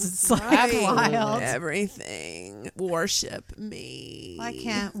leaders. It's like Absolutely. wild. Everything. Worship me. I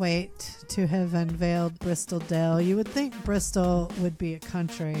can't wait to have unveiled Bristol Dale. You would think Bristol would be a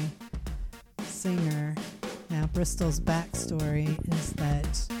country singer. Now, Bristol's backstory is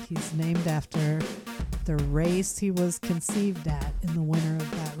that he's named after the race he was conceived at in the winter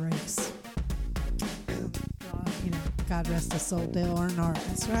of that race. God rest his soul, Dale Earnhardt.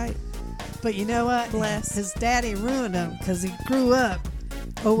 That's right. But you know what? Bless. His daddy ruined him because he grew up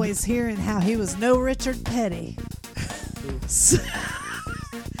always hearing how he was no Richard Petty. So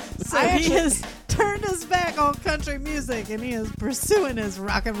he has turned his back on country music and he is pursuing his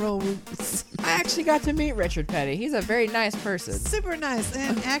rock and roll roots. I actually got to meet Richard Petty. He's a very nice person. Super nice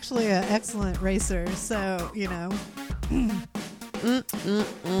and actually an excellent racer. So,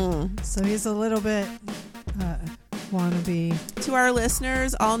 so he's a little bit wannabe. To our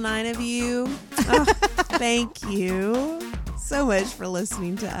listeners, all 9 of you, thank you so much for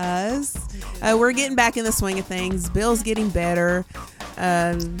listening to us. We're getting back in the swing of things. Bill's getting better.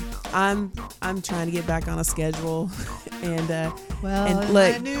 I'm trying to get back on a schedule, and Well, look,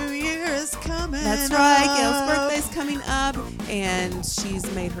 my New Year is coming. that's right. up. Gail's birthday's coming up, and she's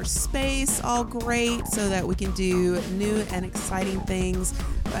made her space all great so that we can do new and exciting things.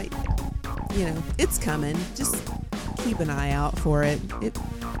 But, it's coming. Just keep an eye out for it. New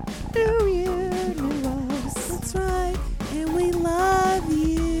Year, new us. That's right. And we love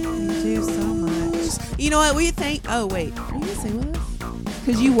you. We do so much. You know what? Oh, wait. Are you going to sing with us?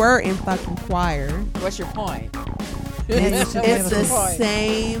 Because you were in fucking choir. What's your point? Yeah, you should be It's able the to-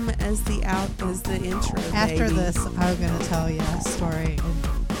 same as the intro. After baby. this, I'm going to tell you a story, and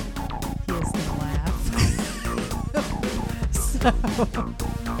he is going to laugh.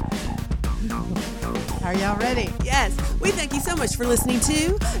 Are y'all ready? Yes. We thank you so much for listening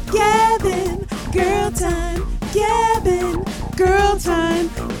to Gavin Girl Time. Gavin Girl Time.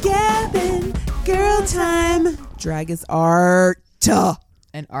 Gavin Girl Time. Drag is art.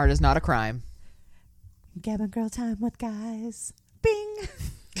 And art is not a crime. Gavin Girl Time with guys. Bing.